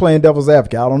just me playing devil's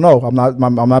advocate. I don't know. I'm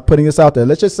not putting this out there.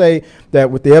 Let's just say that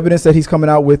with the evidence that he's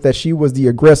coming out with, that she was the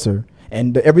aggressor,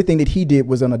 and everything that he did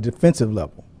was on a defensive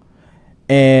level,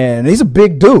 and he's a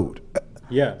big dude.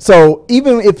 Yeah. So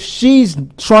even if she's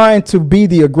trying to be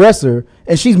the aggressor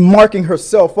and she's marking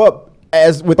herself up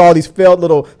as with all these failed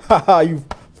little you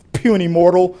puny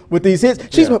mortal with these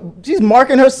hits, she's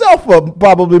marking herself up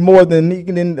probably more than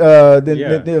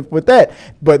with that.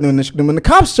 But when the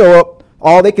cops show up,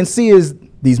 all they can see is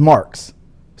these marks.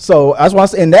 So that's why I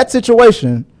say in that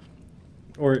situation,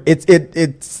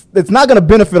 it's not going to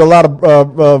benefit a lot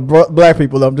of black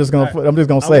people. I'm just gonna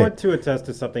say. I want to attest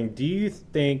to something. Do you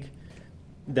think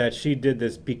that she did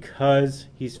this because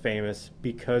he's famous,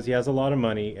 because he has a lot of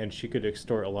money, and she could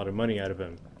extort a lot of money out of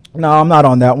him? No, I'm not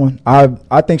on that one.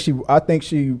 I think she,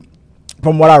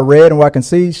 from what I read and what I can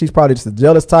see, she's probably just a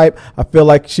jealous type. I feel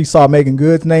like she saw Megan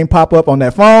Good's name pop up on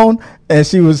that phone, and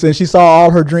she saw all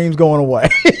her dreams going away.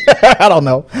 I don't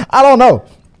know. I don't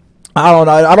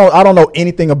know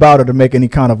anything about her to make any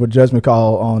kind of a judgment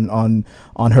call on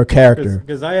her character.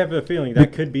 Because I have a feeling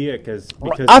that could be it. Because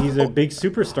he's a big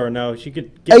superstar now. She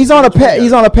could. He's on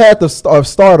a path of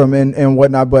stardom and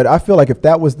whatnot. But I feel like if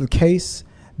that was the case,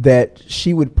 that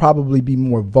she would probably be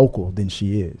more vocal than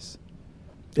she is.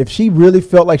 If she really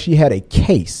felt like she had a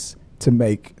case to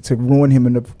ruin him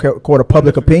in the court of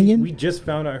public opinion. We just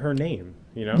found out her name.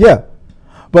 Yeah,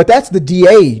 but that's the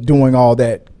DA doing all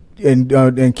that.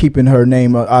 And keeping her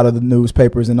name out of the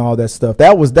newspapers and all that stuff.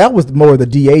 That was more the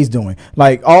DA's doing.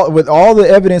 Like with all the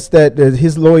evidence that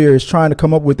his lawyer is trying to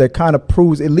come up with that kind of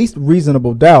proves at least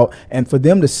reasonable doubt. And for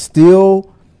them to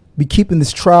still be keeping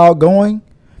this trial going,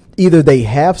 either they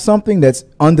have something that's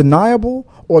undeniable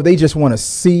or they just want to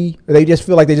see. They just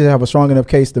feel like they just have a strong enough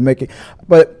case to make it.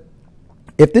 But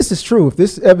if this is true, if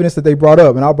this evidence that they brought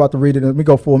up, and I'm about to read it, let me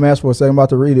go full mass for a second. I'm about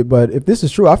to read it. But if this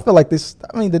is true, I feel like this.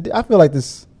 I feel like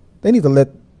this. They need to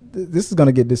this is going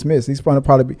to get dismissed. He's going to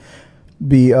probably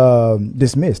be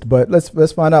dismissed. But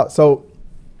let's find out. So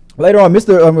later on,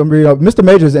 Mr.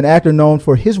 Majors, an actor known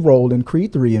for his role in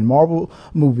Creed 3 and Marvel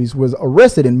movies, was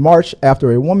arrested in March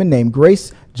after a woman named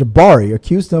Grace Jabari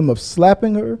accused him of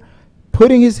slapping her,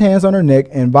 putting his hands on her neck,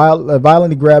 and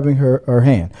violently grabbing her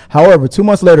hand. However, 2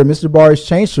 months later, Mr. Jabari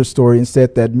changed her story and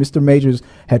said that Mr. Majors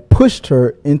had pushed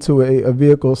her into a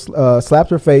vehicle, slapped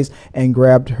her face, and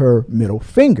grabbed her middle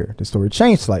finger. The story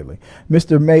changed slightly.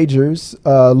 Mr. Majors'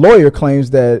 lawyer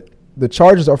claims that the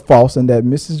charges are false and that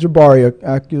Mrs.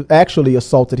 Jabari actually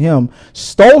assaulted him,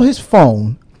 stole his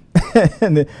phone,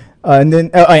 and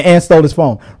stole his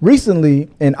phone. Recently,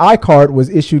 an I-card was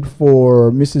issued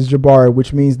for Mrs. Jabari,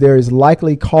 which means there is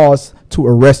likely cause to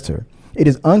arrest her. It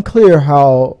is unclear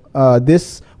how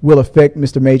this will affect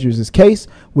Mr. Majors' case,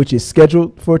 which is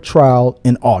scheduled for trial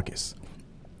in August.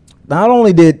 Not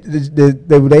only did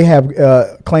they have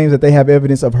claims that they have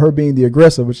evidence of her being the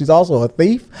aggressor, but she's also a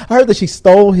thief. I heard that she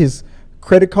stole his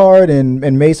credit card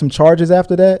and made some charges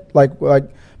after that, like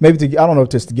maybe I don't know,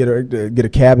 just to get a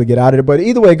cab to get out of it. But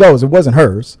either way it goes, it wasn't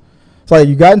hers. It's like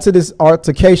you got into this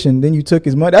altercation, then you took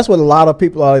his money. That's what a lot of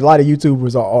people, a lot of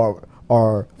YouTubers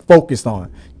are focused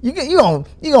on. You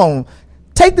gonna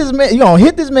take this man, you gonna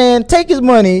hit this man, take his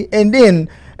money, and then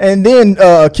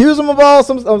accuse him of all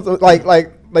some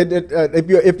like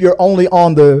if you're only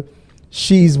on the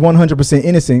she's 100%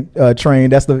 innocent train,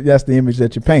 that's the image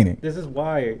that you're painting. This is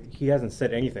why he hasn't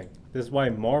said anything. This is why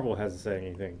Marvel hasn't said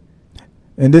anything.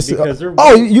 And this you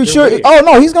sure? waiting. Oh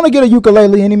no, he's gonna get a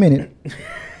ukulele any minute.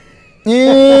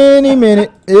 Any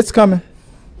minute, it's coming.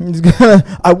 He's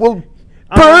gonna. I will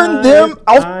burn them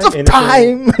out of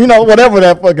time. You know, whatever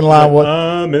that fucking line was.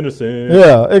 I'm innocent.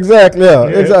 Yeah, exactly. Yeah,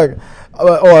 exactly.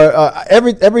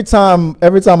 Every time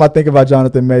I think about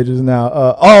Jonathan Majors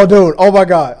now. Oh, dude. Oh my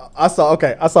God. I saw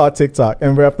a TikTok,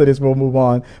 and after this we'll move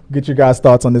on. Get your guys'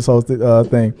 thoughts on this whole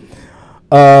thing.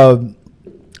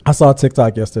 I saw a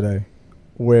TikTok yesterday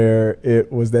where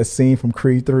it was that scene from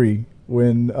Creed 3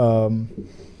 when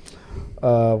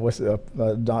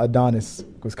Adonis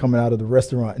was coming out of the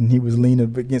restaurant and he was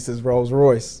leaning against his Rolls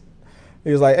Royce.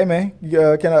 He was like, "Hey man,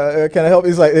 can I help?"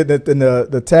 He's like,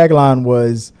 the tagline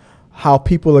was how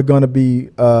people are going to be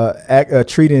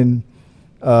treating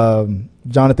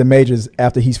Jonathan Majors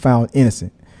after he's found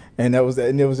innocent. And it was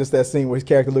just that scene where his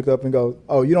character looked up and goes,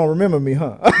 "Oh, you don't remember me,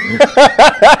 huh?"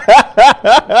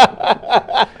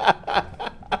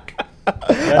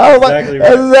 I was exactly like, right.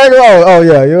 "That's exactly right." Oh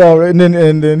yeah, you know. And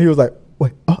then he was like,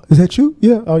 "Wait, is that you?"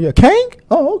 Yeah. Oh yeah, Kang.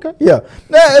 Oh okay. Yeah.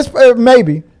 Nah, it's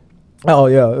maybe. Oh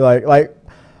yeah, like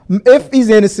if he's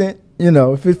innocent. You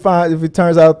know, if it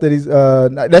turns out that he's,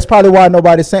 that's probably why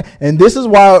nobody's saying. And this is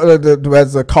why,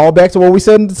 as a callback to what we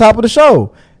said at the top of the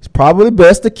show, it's probably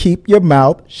best to keep your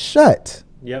mouth shut.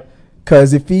 Yep.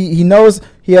 Because if he knows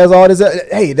he has all this,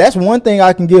 hey, that's one thing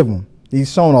I can give him.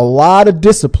 He's shown a lot of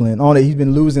discipline on it. He's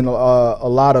been losing a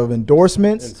lot of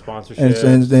endorsements and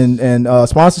sponsorships and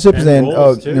sponsorships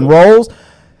and roles. roles.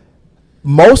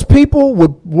 Most people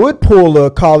would pull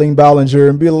a Colleen Ballinger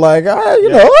and be like, you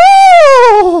know.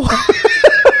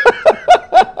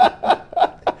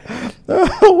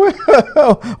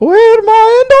 Where'd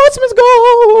my endorsements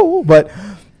go? But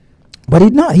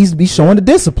he's not. He's showing the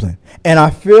discipline, and I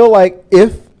feel like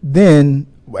you've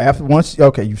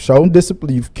shown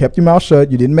discipline, you've kept your mouth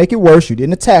shut, you didn't make it worse, you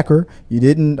didn't attack her, you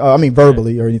didn't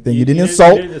verbally or anything, you didn't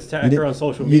insult, you didn't attack her on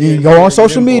social media, you didn't go on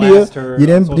social media, you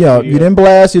didn't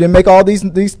blast, you didn't make all these you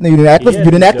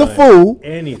didn't act a fool.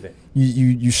 Anything.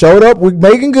 You showed up with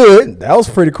making good. That was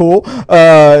pretty cool.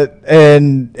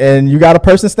 And you got a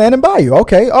person standing by you.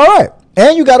 Okay, all right.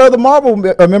 And you got other Marvel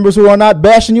members who are not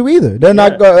bashing you either. They're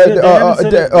not.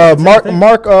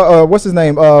 Mark. What's his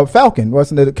name? Falcon. What's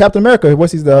the Captain America?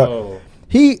 What's his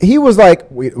He was like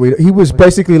he was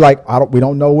basically like we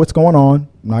don't know what's going on.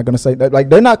 I'm not gonna say that. Like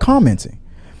they're not commenting.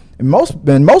 And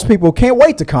most people can't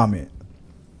wait to comment,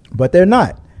 but they're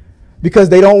not. Because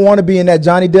they don't want to be in that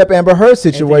Johnny Depp Amber Heard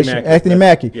situation. Anthony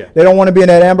Mackie. Yeah. They don't want to be in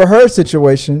that Amber Heard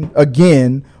situation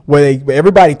again, where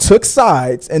everybody took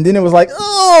sides, and then it was like,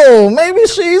 oh, maybe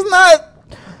she's not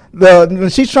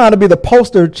she's trying to be the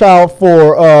poster child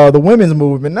for the women's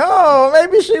movement. No,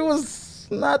 maybe she was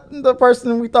not the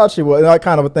person we thought she was, that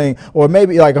kind of a thing. Or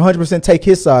maybe like 100% take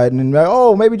his side, and like,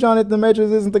 oh, maybe Jonathan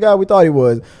Majors isn't the guy we thought he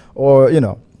was, or you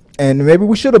know. And maybe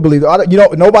we should have believed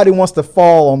it. Nobody wants to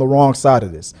fall on the wrong side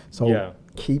of this. So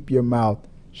keep your mouth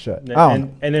shut.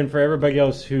 And then for everybody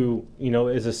else who,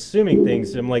 is assuming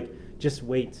things, I'm like, just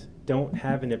wait. Don't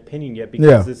have an opinion yet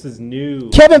because this is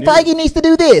new. Kevin Feige needs to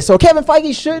do this, or Kevin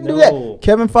Feige shouldn't do that.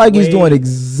 Kevin Feige's doing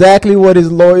exactly what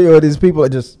his lawyer or his people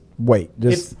just wait.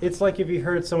 It's like if you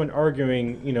heard someone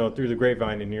arguing, through the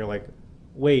grapevine, and you're like,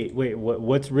 Wait,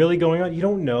 what's really going on? You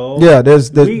don't know. Yeah, there's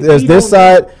this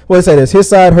side. What I say, there's his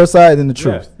side, her side, and the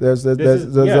truth. Yeah.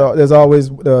 There's always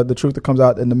the truth that comes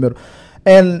out in the middle.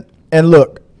 And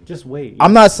look, just wait.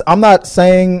 I'm not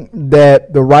saying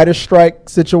that the writer's strike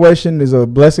situation is a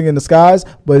blessing in disguise,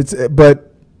 but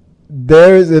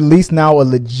there is at least now a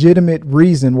legitimate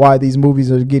reason why these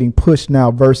movies are getting pushed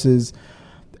now versus.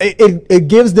 It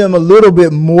gives them a little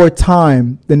bit more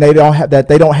time than they don't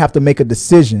have to make a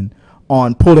decision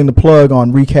on pulling the plug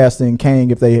on recasting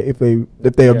Kang if they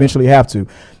eventually have to.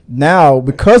 Now,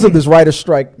 because of this writer's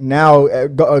strike now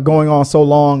going on so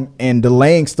long and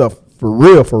delaying stuff for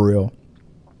real,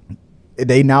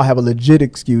 they now have a legit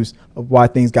excuse of why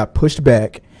things got pushed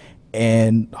back,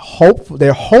 and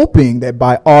they're hoping that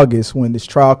by August, when this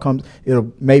trial comes, it'll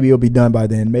be done by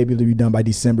then. Maybe it'll be done by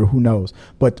December. Who knows?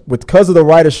 But because of the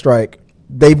writer's strike,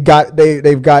 they've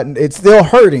gotten it's still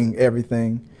hurting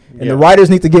everything. And the writers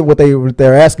need to get what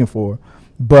they're asking for,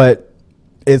 but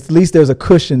at least there's a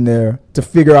cushion there to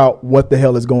figure out what the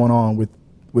hell is going on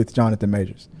with Jonathan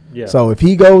Majors. Yeah. So if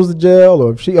he goes to jail,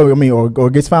 or if she, or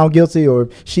gets found guilty, or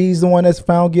if she's the one that's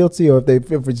found guilty, or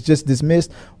if it's just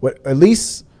dismissed, at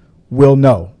least we'll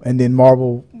know. And then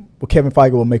Kevin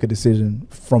Feige will make a decision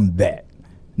from that,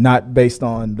 not based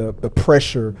on the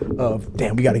pressure of,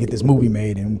 damn, we got to get this movie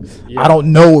made, and I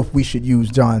don't know if we should use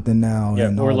Jonathan now. Yeah,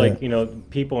 and or like that.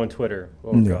 People on Twitter.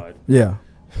 Oh God. Yeah.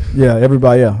 Yeah,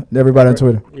 everybody on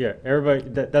Twitter. Yeah, everybody.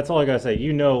 That's all I gotta say.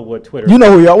 You know what Twitter. You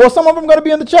know who you are. Well, some of them going to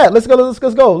be in the chat. Let's go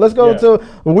to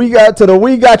we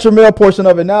got your mail portion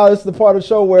of it. Now this is the part of the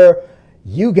show where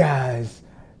you guys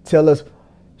tell us,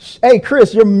 hey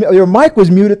Chris, your mic was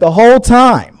muted the whole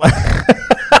time.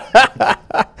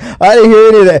 I didn't hear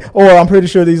any of that. Or I'm pretty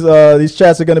sure these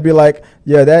chats are going to be like,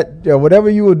 whatever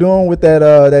you were doing with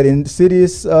that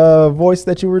insidious voice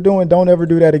that you were doing, don't ever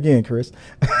do that again, Chris.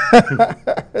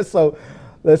 So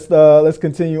let's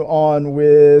continue on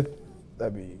with.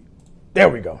 There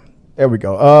we go.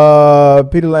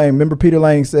 Peter Lang. Remember, Peter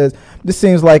Lang says this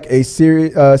seems like a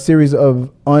series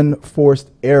of unforced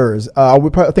errors. I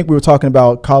think we were talking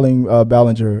about Colleen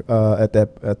Ballinger at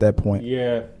that point.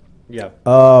 Yeah. Yeah.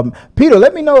 Peter,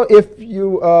 let me know if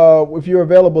you're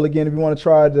available again. If you want to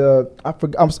try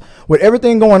with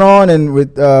everything going on and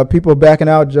with people backing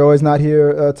out, Joey's not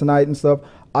here tonight and stuff.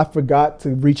 I forgot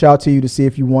to reach out to you to see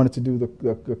if you wanted to do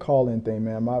the call-in thing,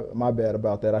 man. My bad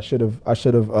about that. I should have. That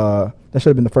should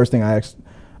have been the first thing I asked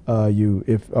you.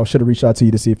 If I should have reached out to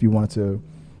you to see if you wanted to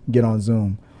get on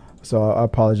Zoom. So I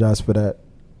apologize for that.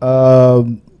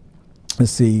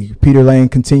 Let's see. Peter Lane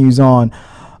continues on.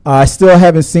 I still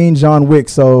haven't seen John Wick,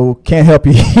 so can't help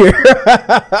you here.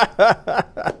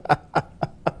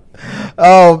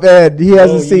 Oh man, he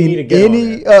hasn't seen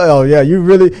any.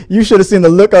 You should have seen the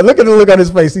look. Look at the look on his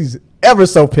face. He's ever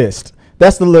so pissed.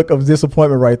 That's the look of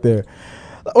disappointment right there.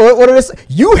 What are this?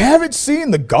 You haven't seen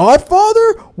The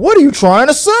Godfather? What are you trying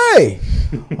to say?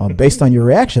 Based on your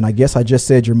reaction, I guess I just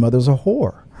said your mother's a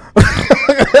whore.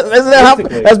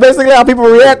 That's basically how people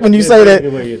react when you say that.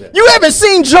 You haven't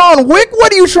seen John Wick?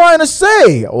 What are you trying to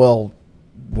say? Well,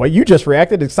 you just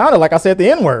reacted. It sounded like I said the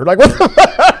N-word. Like, what the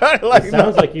fuck? Like, it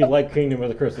sounds like you like Kingdom of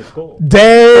the Crystal Skull.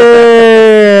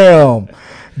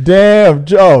 Damn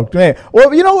joke, man.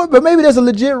 Well, you know what? But maybe there's a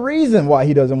legit reason why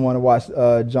he doesn't want to watch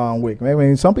John Wick.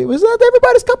 Maybe some people, it's not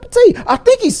everybody's cup of tea.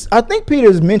 I think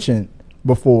Peter's mentioned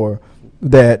before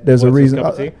that there's a reason.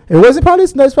 It wasn't probably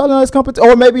not his cup of tea.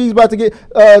 Or maybe he's about to get.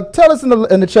 Tell us in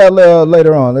the chat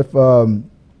later on if. And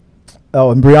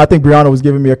I think Brianna was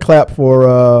giving me a clap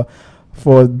for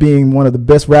being one of the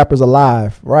best rappers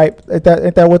alive, right? Ain't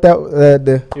that what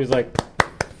that? He was like,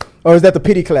 or is that the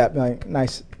pity clap? Like,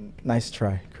 nice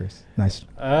try, Chris. Nice.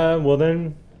 Well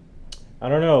then, I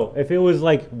don't know if it was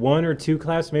like one or two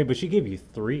claps, maybe, but she gave you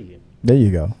 3. There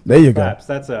you go. Claps.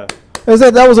 That's a.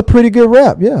 That was a pretty good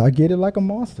rap. Yeah, I get it like a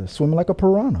monster, swimming like a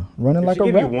piranha, running like a raptor.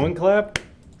 If she gave you 1 clap,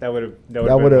 that would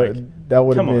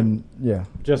have been yeah.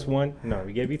 Just 1? No,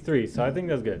 we gave you 3, so I think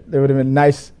that's good. That would have been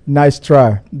nice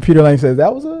try. Peter Lang says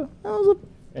that was a.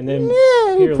 And then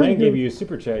Peter Lang gave you a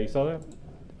super chat. You saw that?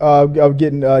 I'm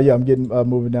getting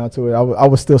moving down to it. I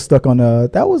was still stuck on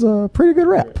that was a pretty good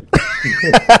rap.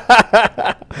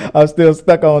 I'm still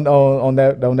stuck on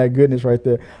that goodness right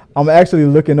there. I'm actually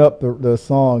looking up the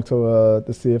song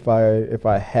to see if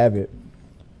I have it.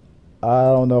 I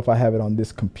don't know if I have it on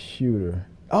this computer.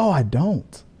 Oh, I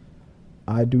don't.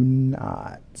 I do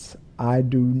not.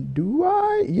 Do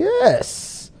I?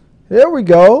 Yes. There we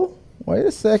go. Wait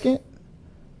a second.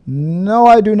 No,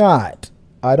 I do not.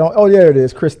 I don't. Oh, there it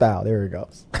is. Crystal. There it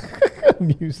goes.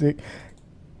 Music.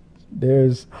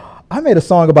 I made a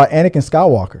song about Anakin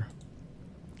Skywalker.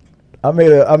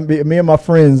 Me and my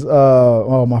friends,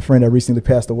 my friend that recently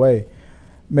passed away,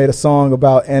 made a song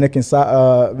about Anakin.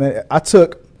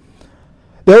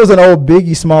 There was an old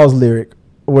Biggie Smalls lyric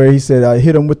where he said, I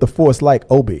hit him with the force like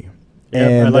Obi.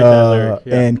 Yeah, I like that lyric.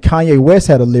 Yeah. And Kanye West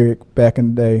had a lyric back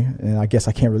in the day, and I guess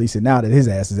I can't release it now that his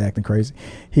ass is acting crazy.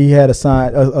 He had a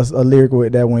lyric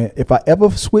with that went, if I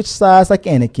ever switch sides like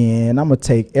Anakin, I'm going to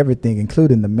take everything,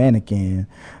 including the mannequin.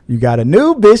 You got a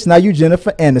new bitch, now you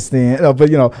Jennifer Aniston.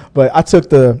 But I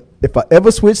took if I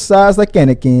ever switch sides like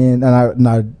Anakin, and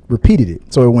I repeated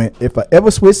it. So it went, if I ever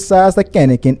switch sides like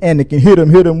Anakin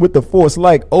hit him with the force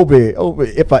like Obi.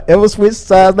 If I ever switch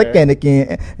sides like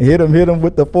Anakin, hit him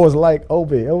with the force like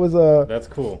Obi. It was That's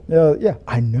cool. Yeah,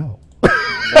 I know.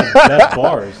 That's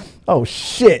bars. Oh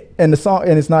shit! And the song,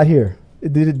 and it's not here.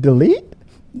 Did it delete?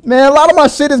 Man, a lot of my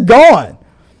shit is gone.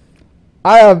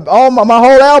 I have my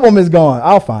whole album is gone.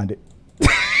 I'll find it.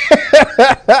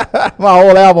 My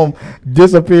whole album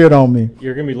disappeared on me.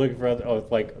 You're gonna be looking for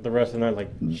like the rest of the night, like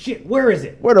shit. Where is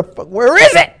it? Where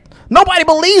is it? Nobody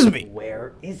believes me.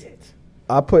 Where is it?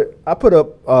 I put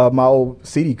up my old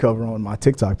CD cover on my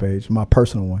TikTok page, my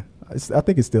personal one. I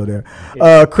think it's still there.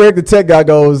 Craig the Tech Guy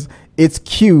goes, it's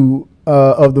Q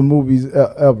of the movies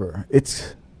ever.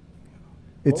 It's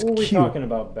what were we Q. talking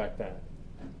about back then?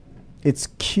 It's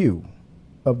Q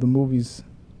of the movies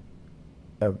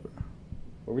ever.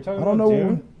 Were we talking I don't about know.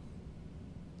 Dune?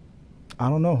 I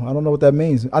don't know. I don't know what that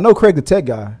means. I know Craig the Tech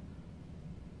Guy.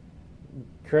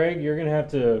 Craig, you're going to have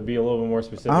to be a little bit more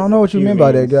specific. I don't know what you mean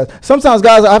by that, guys. Sometimes,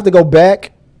 guys, I have to go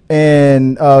back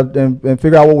and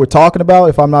figure out what we're talking about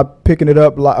if I'm not picking it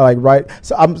up like right.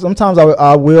 So sometimes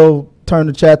I will turn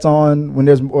the chats on when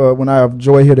I have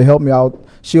Joy here to help me out.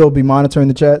 She'll be monitoring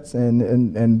the chats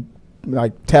and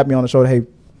like tap me on the shoulder. Hey,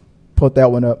 put that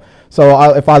one up.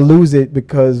 So if I lose it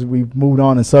because we've moved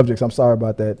on in subjects, I'm sorry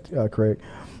about that, Craig.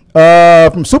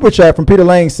 From Super Chat from Peter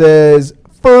Lang says,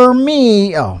 for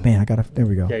me, oh man, there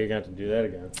we go. Yeah, you're going to have to do that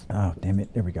again. Oh, damn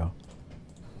it. There we go.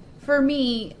 For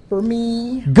me.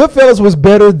 Goodfellas was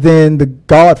better than The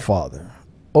Godfather.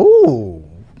 Oh.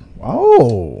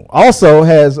 Also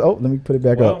has, let me put it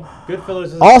back up. Goodfellas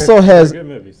is a good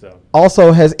movie, so.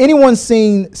 Also, has anyone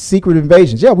seen Secret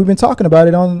Invasions? Yeah, we've been talking about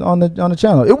it on the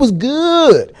channel. It was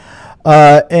good.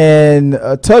 And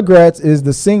Tugrats is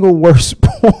the single worst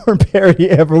porn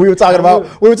parody ever. We were talking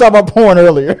about porn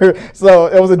earlier, so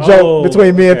it was a joke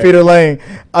between me and Peter Lane.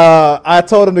 I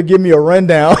told him to give me a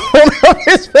rundown of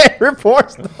his favorite porn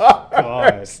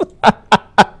stars.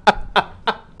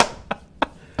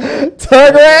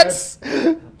 Tugrats.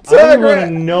 I want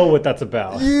to know what that's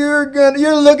about. You're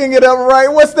looking it up, right?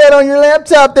 What's that on your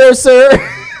laptop there, sir?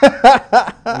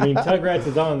 I mean, Tugrats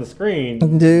is on the screen,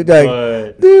 dude.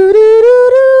 But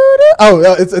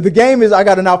it's the game is I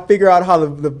got to now figure out how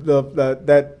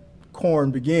that corn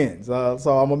begins.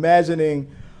 So I'm imagining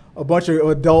a bunch of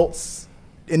adults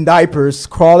in diapers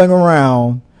crawling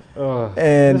around,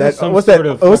 and what's that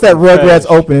Rugrats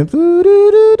opening?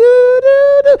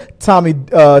 Tommy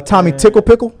Tickle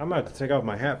Pickle. I'm about to take off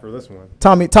my hat for this one.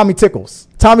 Tommy Tickles.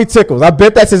 Tommy Tickles. I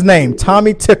bet that's his name.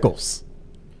 Tommy Tickles.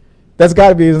 That's got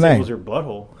to be his name. Tickles your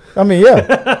butthole. I mean,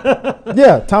 yeah.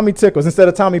 Yeah, Tommy Tickles instead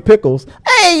of Tommy Pickles.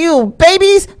 Hey, you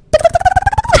babies.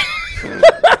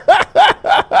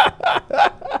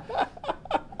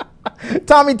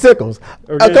 Tommy Tickles.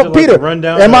 Peter,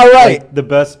 rundown am I right? Like the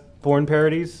best porn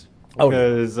parodies?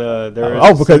 Because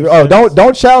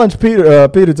don't challenge Peter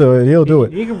to it. He'll do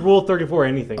it. He can rule 34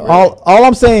 anything. Really. All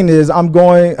I'm saying is I'm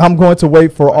going to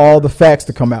wait for all the facts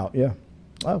to come out. Yeah.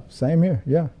 Oh, same here.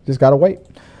 Yeah. Just gotta wait.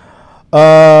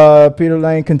 Peter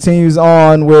Lane continues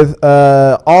on with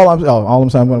all I'm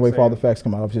saying. I'm going to wait for all the facts to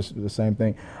come out. It's just the same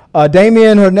thing.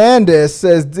 Damian Hernandez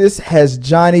says this has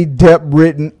Johnny Depp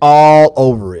written all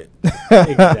over it.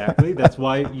 Exactly. That's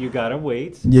why you gotta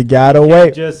wait. You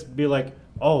wait. Just be like,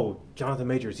 oh, Jonathan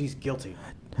Majors, he's guilty.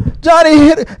 Johnny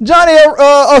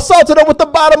assaulted her with the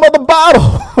bottom of the bottle.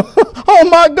 Oh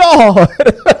my God.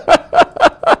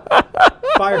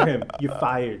 Fire him. You're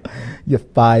fired. You're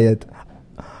fired.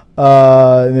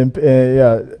 And then,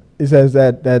 it says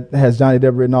that has Johnny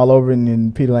Depp written all over it, and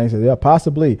then Peter Lane says, yeah,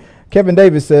 possibly. Kevin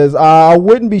Davis says, I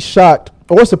wouldn't be shocked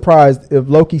or surprised if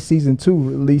Loki season 2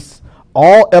 released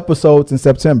all episodes in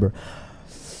September.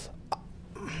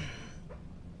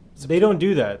 They don't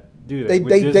do that, do they?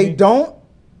 They don't.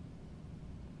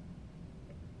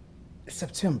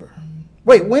 September.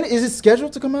 Wait, when is it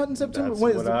scheduled to come out in September?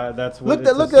 Look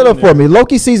that up for me.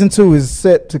 Loki season 2 is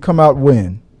set to come out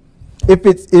when? If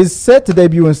it is set to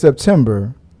debut in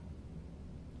September.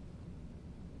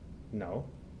 No,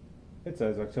 it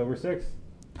says October 6th.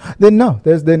 Then no,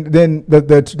 there's then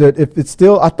if it's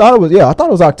still I thought it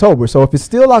was October. So if it's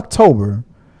still October,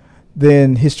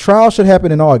 then his trial should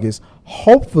happen in August.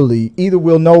 Hopefully, either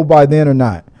we'll know by then or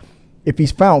not. If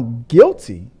he's found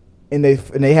guilty and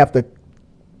they have to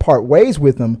part ways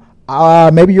with him,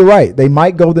 maybe you're right. They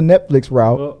might go the Netflix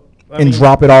route and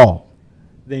drop it all.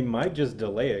 They might just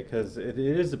delay it because it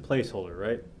is a placeholder,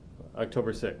 right?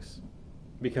 October 6th.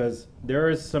 Because there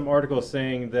is some articles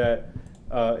saying that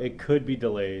it could be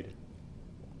delayed.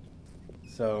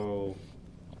 So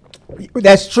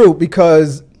that's true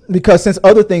because since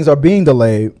other things are being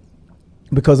delayed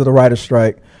because of the writer's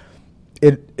strike,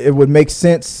 it would make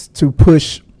sense to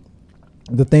push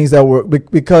the things that were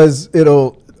because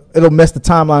it'll mess the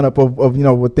timeline up of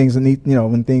what things that need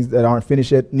when things that aren't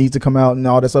finished yet need to come out and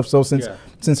all that stuff. So since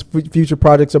future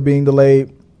projects are being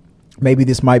delayed, maybe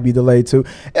this might be delayed too.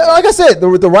 Like I said, the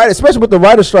writer, especially with the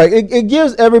writer's strike, it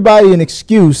gives everybody an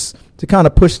excuse to kind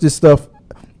of push this stuff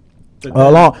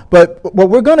along. But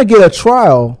we're going to get a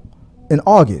trial in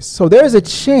August, so there's a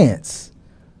chance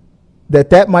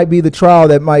that might be the trial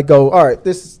that might go, all right,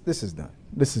 this is done.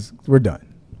 We're done.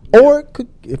 Or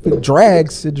if it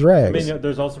drags, it drags. I mean,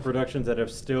 there's also productions that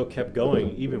have still kept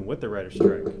going even with the writer's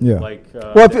strike. Yeah. Like,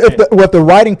 well, if the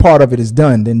writing part of it is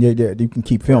done, then you can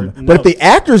keep filming. But if the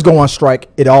actors go on strike,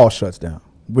 it all shuts down.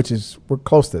 We're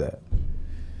close to that.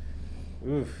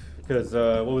 Oof. Because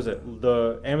what was it?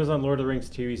 The Amazon Lord of the Rings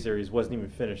TV series wasn't even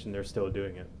finished, and they're still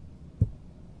doing it.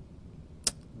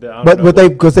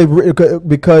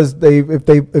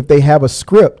 If they have a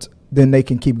script, then they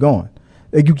can keep going.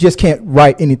 You just can't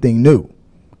write anything new.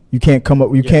 You can't come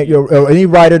up. Any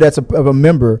writer that's of a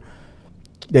member,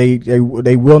 they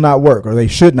will not work, or they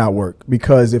should not work,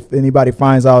 because if anybody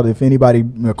finds out, if anybody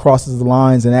crosses the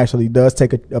lines and actually does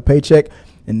take a paycheck,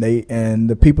 and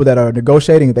the people that are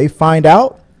negotiating, if they find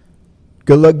out,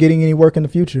 good luck getting any work in the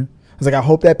future. It's like, I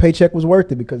hope that paycheck was worth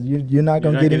it, because you're not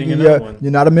going to get any.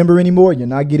 You're not a member anymore. You're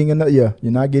not getting another. Yeah,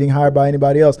 you're not getting hired by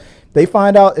anybody else. If they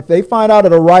find out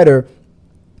that a writer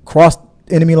crossed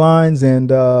enemy lines and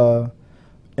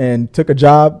took a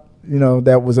job,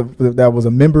 that was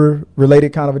a member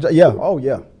related kind of a job. Yeah. Oh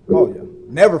yeah.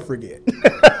 Never forget.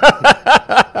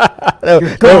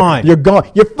 You're gone. You're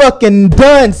gone. You're fucking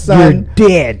done, son. You're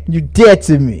dead. You're dead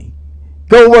to me.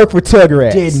 Go work for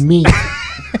Tugrats. Dead meat.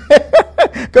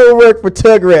 Go work for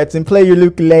Tugrats and play your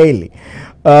ukulele.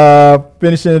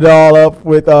 Finishing it all up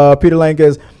with Peter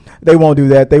Lange. They won't do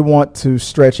that. They want to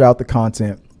stretch out the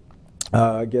content.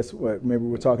 I guess maybe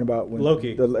we're talking about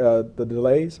Loki. The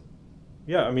delays.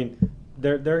 Yeah, I mean,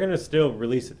 they're gonna still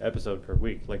release an episode per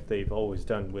week like they've always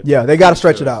done with. Yeah, they got to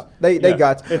stretch it out. They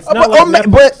got. It's not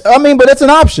like but it's an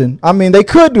option. I mean, they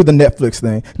could do the Netflix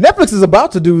thing. Netflix is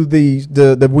about to do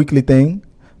the weekly thing.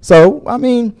 So I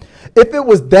mean, if it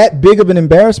was that big of an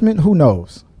embarrassment, who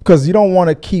knows? Because you don't want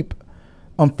to keep.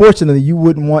 Unfortunately, you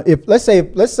wouldn't want, if let's say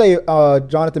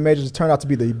Jonathan Majors turned out to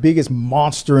be the biggest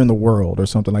monster in the world or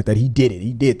something like that. He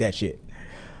did that shit.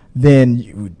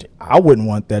 Then I wouldn't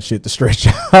want that shit to stretch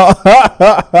out.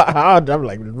 I'm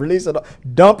like, release it,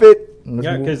 dump it.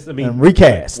 Yeah, because I mean,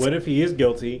 recast. What if he is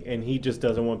guilty and he just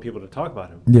doesn't want people to talk about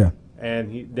him? Yeah,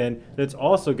 and then that's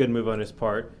also a good move on his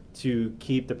part to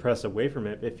keep the press away from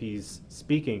it if he's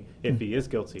speaking, if he is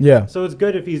guilty. Yeah. So it's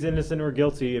good if he's innocent or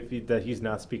guilty that he's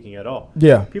not speaking at all.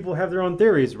 Yeah. People have their own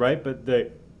theories, right? But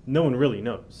no one really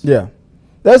knows. Yeah.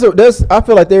 I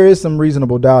feel like there is some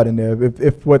reasonable doubt in there.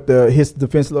 If what his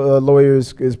defense lawyer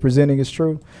is presenting is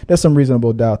true, there's some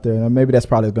reasonable doubt there. And maybe that's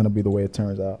probably going to be the way it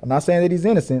turns out. I'm not saying that he's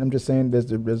innocent. I'm just saying there's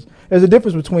a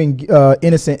difference between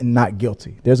innocent and not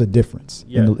guilty. There's a difference.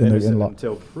 Yeah, in the law.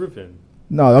 Until proven.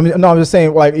 No, I'm just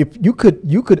saying, like, if you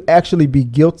could actually be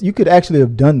guilty, you could actually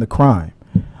have done the crime,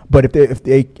 but if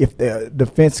the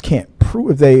defense can't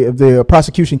prove, if the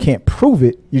prosecution can't prove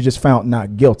it, you're just found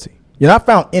not guilty. You're not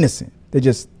found innocent.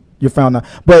 You're found not.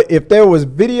 But if there was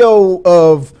video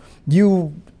of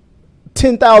you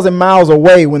 10,000 miles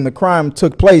away when the crime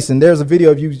took place, and there's a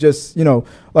video of you just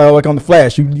like on the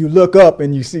flash, you look up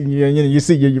and you see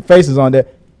your face is on there,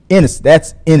 innocent.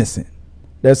 That's innocent.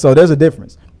 So there's a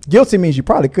difference. Guilty means you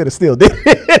probably could have still did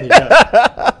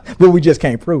it, but we just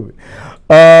can't prove it.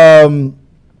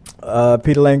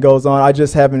 Peter Lange goes on. I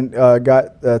just haven't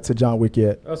got to John Wick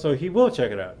yet. Oh, so he will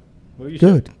check it out. Well, you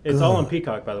Good. should. It's all on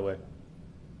Peacock, by the way.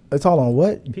 It's all on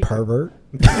what? You Peacock. pervert.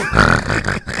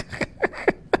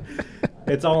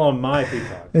 It's all on my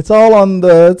Peacock. It's all on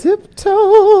the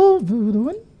tiptoe.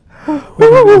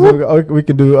 We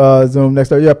can do Zoom next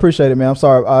time. Yeah, appreciate it, man. I'm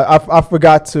sorry. I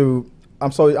forgot to.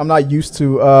 I'm not used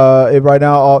to it right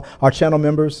now. All our channel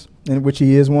members, in which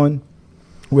he is one,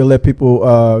 we'll let people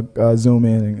Zoom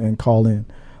in and call in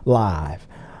live.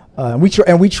 We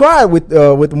tried with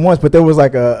them once, but there was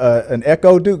like an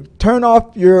echo. Dude, turn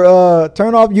off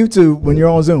YouTube when you're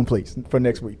on Zoom, please, for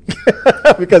next week,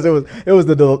 because it was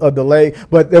a delay.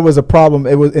 But there was a problem.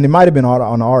 And it might have been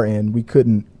on our end. We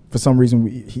couldn't, for some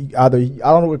reason. I don't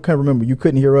know. I can't remember. You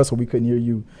couldn't hear us, or we couldn't hear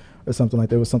you, or something like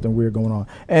that. There was something weird going on.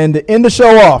 And to end the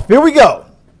show off, here we go.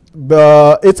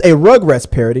 It's a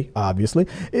Rugrats parody, obviously.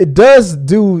 It does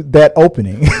do that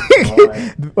opening.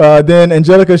 Right. Then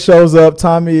Angelica shows up.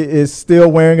 Tommy is still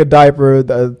wearing a diaper.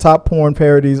 The top porn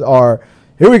parodies are,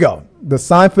 here we go. The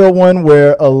Seinfeld one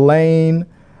where Elaine,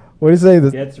 what do you say?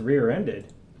 Gets rear-ended.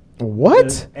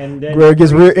 What? And then where it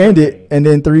gets rear-ended, and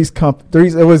then three's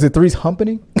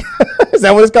humpening? Is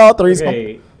that what it's called? Three's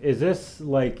Okay, is this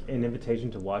like an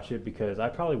invitation to watch it? Because I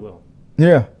probably will.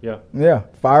 Yeah. Yeah.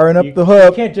 Firing up the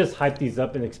hub. You can't just hype these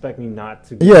up and expect me not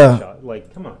to get a shot.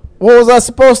 Like, come on. What was I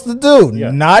supposed to do?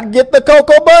 Yeah. Not get the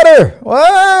cocoa butter.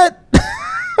 What?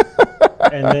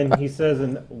 And then he says,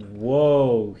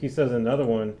 he says another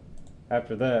one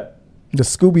after that. The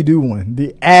Scooby-Doo one.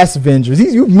 The Ass Vengers.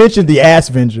 You mentioned the Ass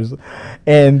Vengers.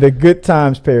 And the Good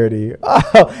Times parody.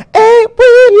 Oh, ain't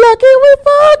we lucky we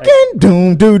fucking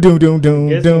doom, doom, doom, doom,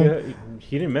 doom, doom.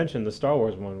 He didn't mention the Star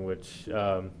Wars one, which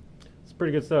it's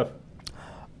pretty good stuff.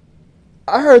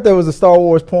 I heard there was a Star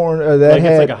Wars porn that Like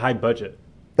had... it's like a high budget.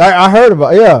 I heard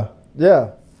about it.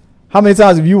 Yeah. How many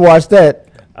times have you watched that?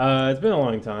 It's been a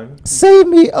long time. Save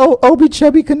me, Obi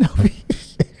Chubby Kenobi.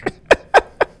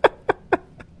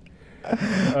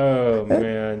 Oh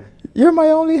man. You're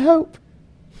my only hope.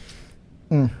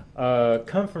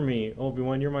 Come for me,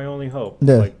 Obi-Wan. You're my only hope.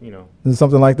 Yeah. Like, Is it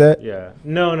something like that? Yeah.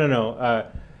 No.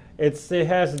 It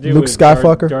has to do Luke with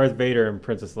Skywalker? Darth Vader and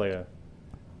Princess Leia.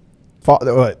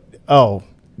 What? Oh,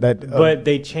 that. But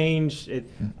they changed it.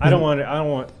 I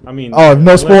mean. Oh,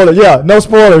 no spoilers. Yeah, no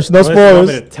spoilers. No I'm spoilers.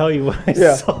 going to tell you what I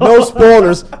Yeah, saw. no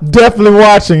spoilers. Definitely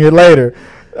watching it later.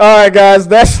 All right, guys,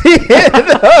 that's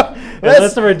it.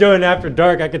 Unless we're doing After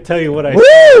Dark, I could tell you what I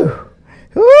Woo!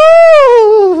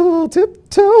 Ooh,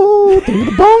 tiptoe through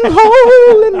the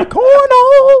bunghole in the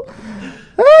cornhole.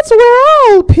 That's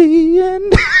where I'll pee in.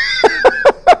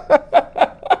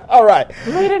 All right.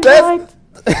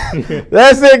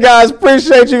 That's it, guys.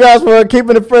 Appreciate you guys for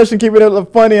keeping it fresh and keeping it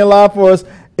funny and live for us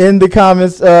in the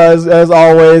comments, as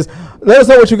always. Let us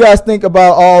know what you guys think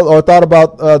about thought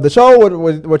about the show,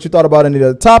 what you thought about any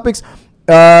of the topics.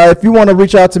 If you want to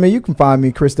reach out to me, you can find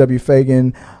me, Chris W.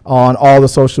 Fagan, on all the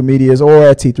social medias or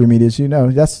at T3 Medias.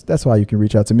 That's why you can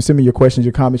reach out to me. Send me your questions,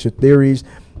 your comments, your theories,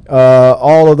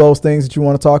 all of those things that you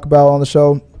want to talk about on the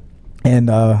show, and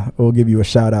we'll give you a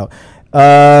shout out.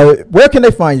 Where can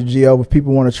they find you, Gio, if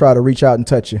people want to try to reach out and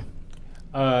touch you?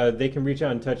 They can reach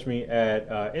out and touch me at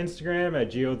Instagram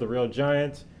at Gio the Real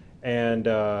Giant, and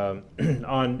on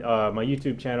my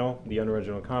YouTube channel, The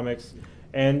Unoriginal Comics.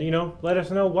 And, let us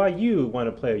know why you want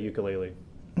to play a ukulele.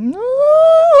 Ooh.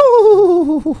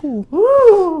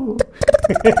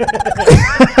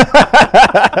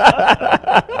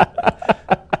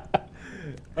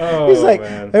 Oh, he's like,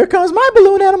 man. Here comes my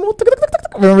balloon animal.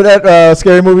 Remember that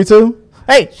scary movie too?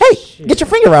 Hey, Shit. get your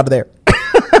finger out of there.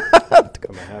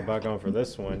 Put my hat back on for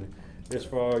this one. This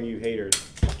for all you haters.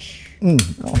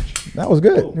 That was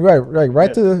good. Ooh. Right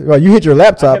Yeah. to the. Well, you hit your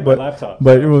laptop, I hit my but laptop,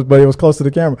 but so. it was close to the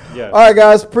camera. Yeah. All right,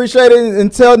 guys, appreciate it.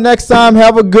 Until next time,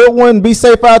 have a good one. Be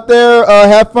safe out there.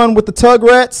 Have fun with the tug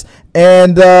rats.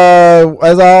 And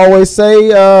as I always say,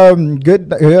 good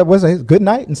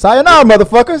night and sayonara,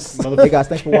 motherfuckers. Hey guys,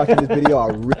 thanks for watching this video. All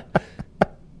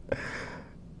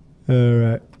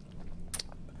right.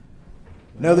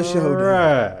 Another show. All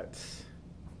right.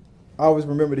 I always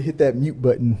remember to hit that mute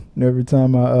button every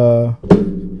time It'd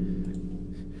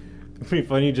be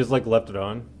funny, you just left it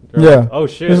on. Yeah. Like, oh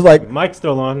shit. It's like mic's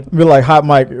still on. It'd be like hot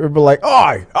mic. It'd be like,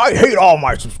 I hate all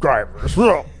my subscribers.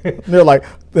 They're like,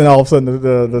 then all of a sudden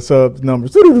the sub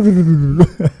numbers. And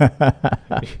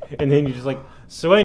then you just so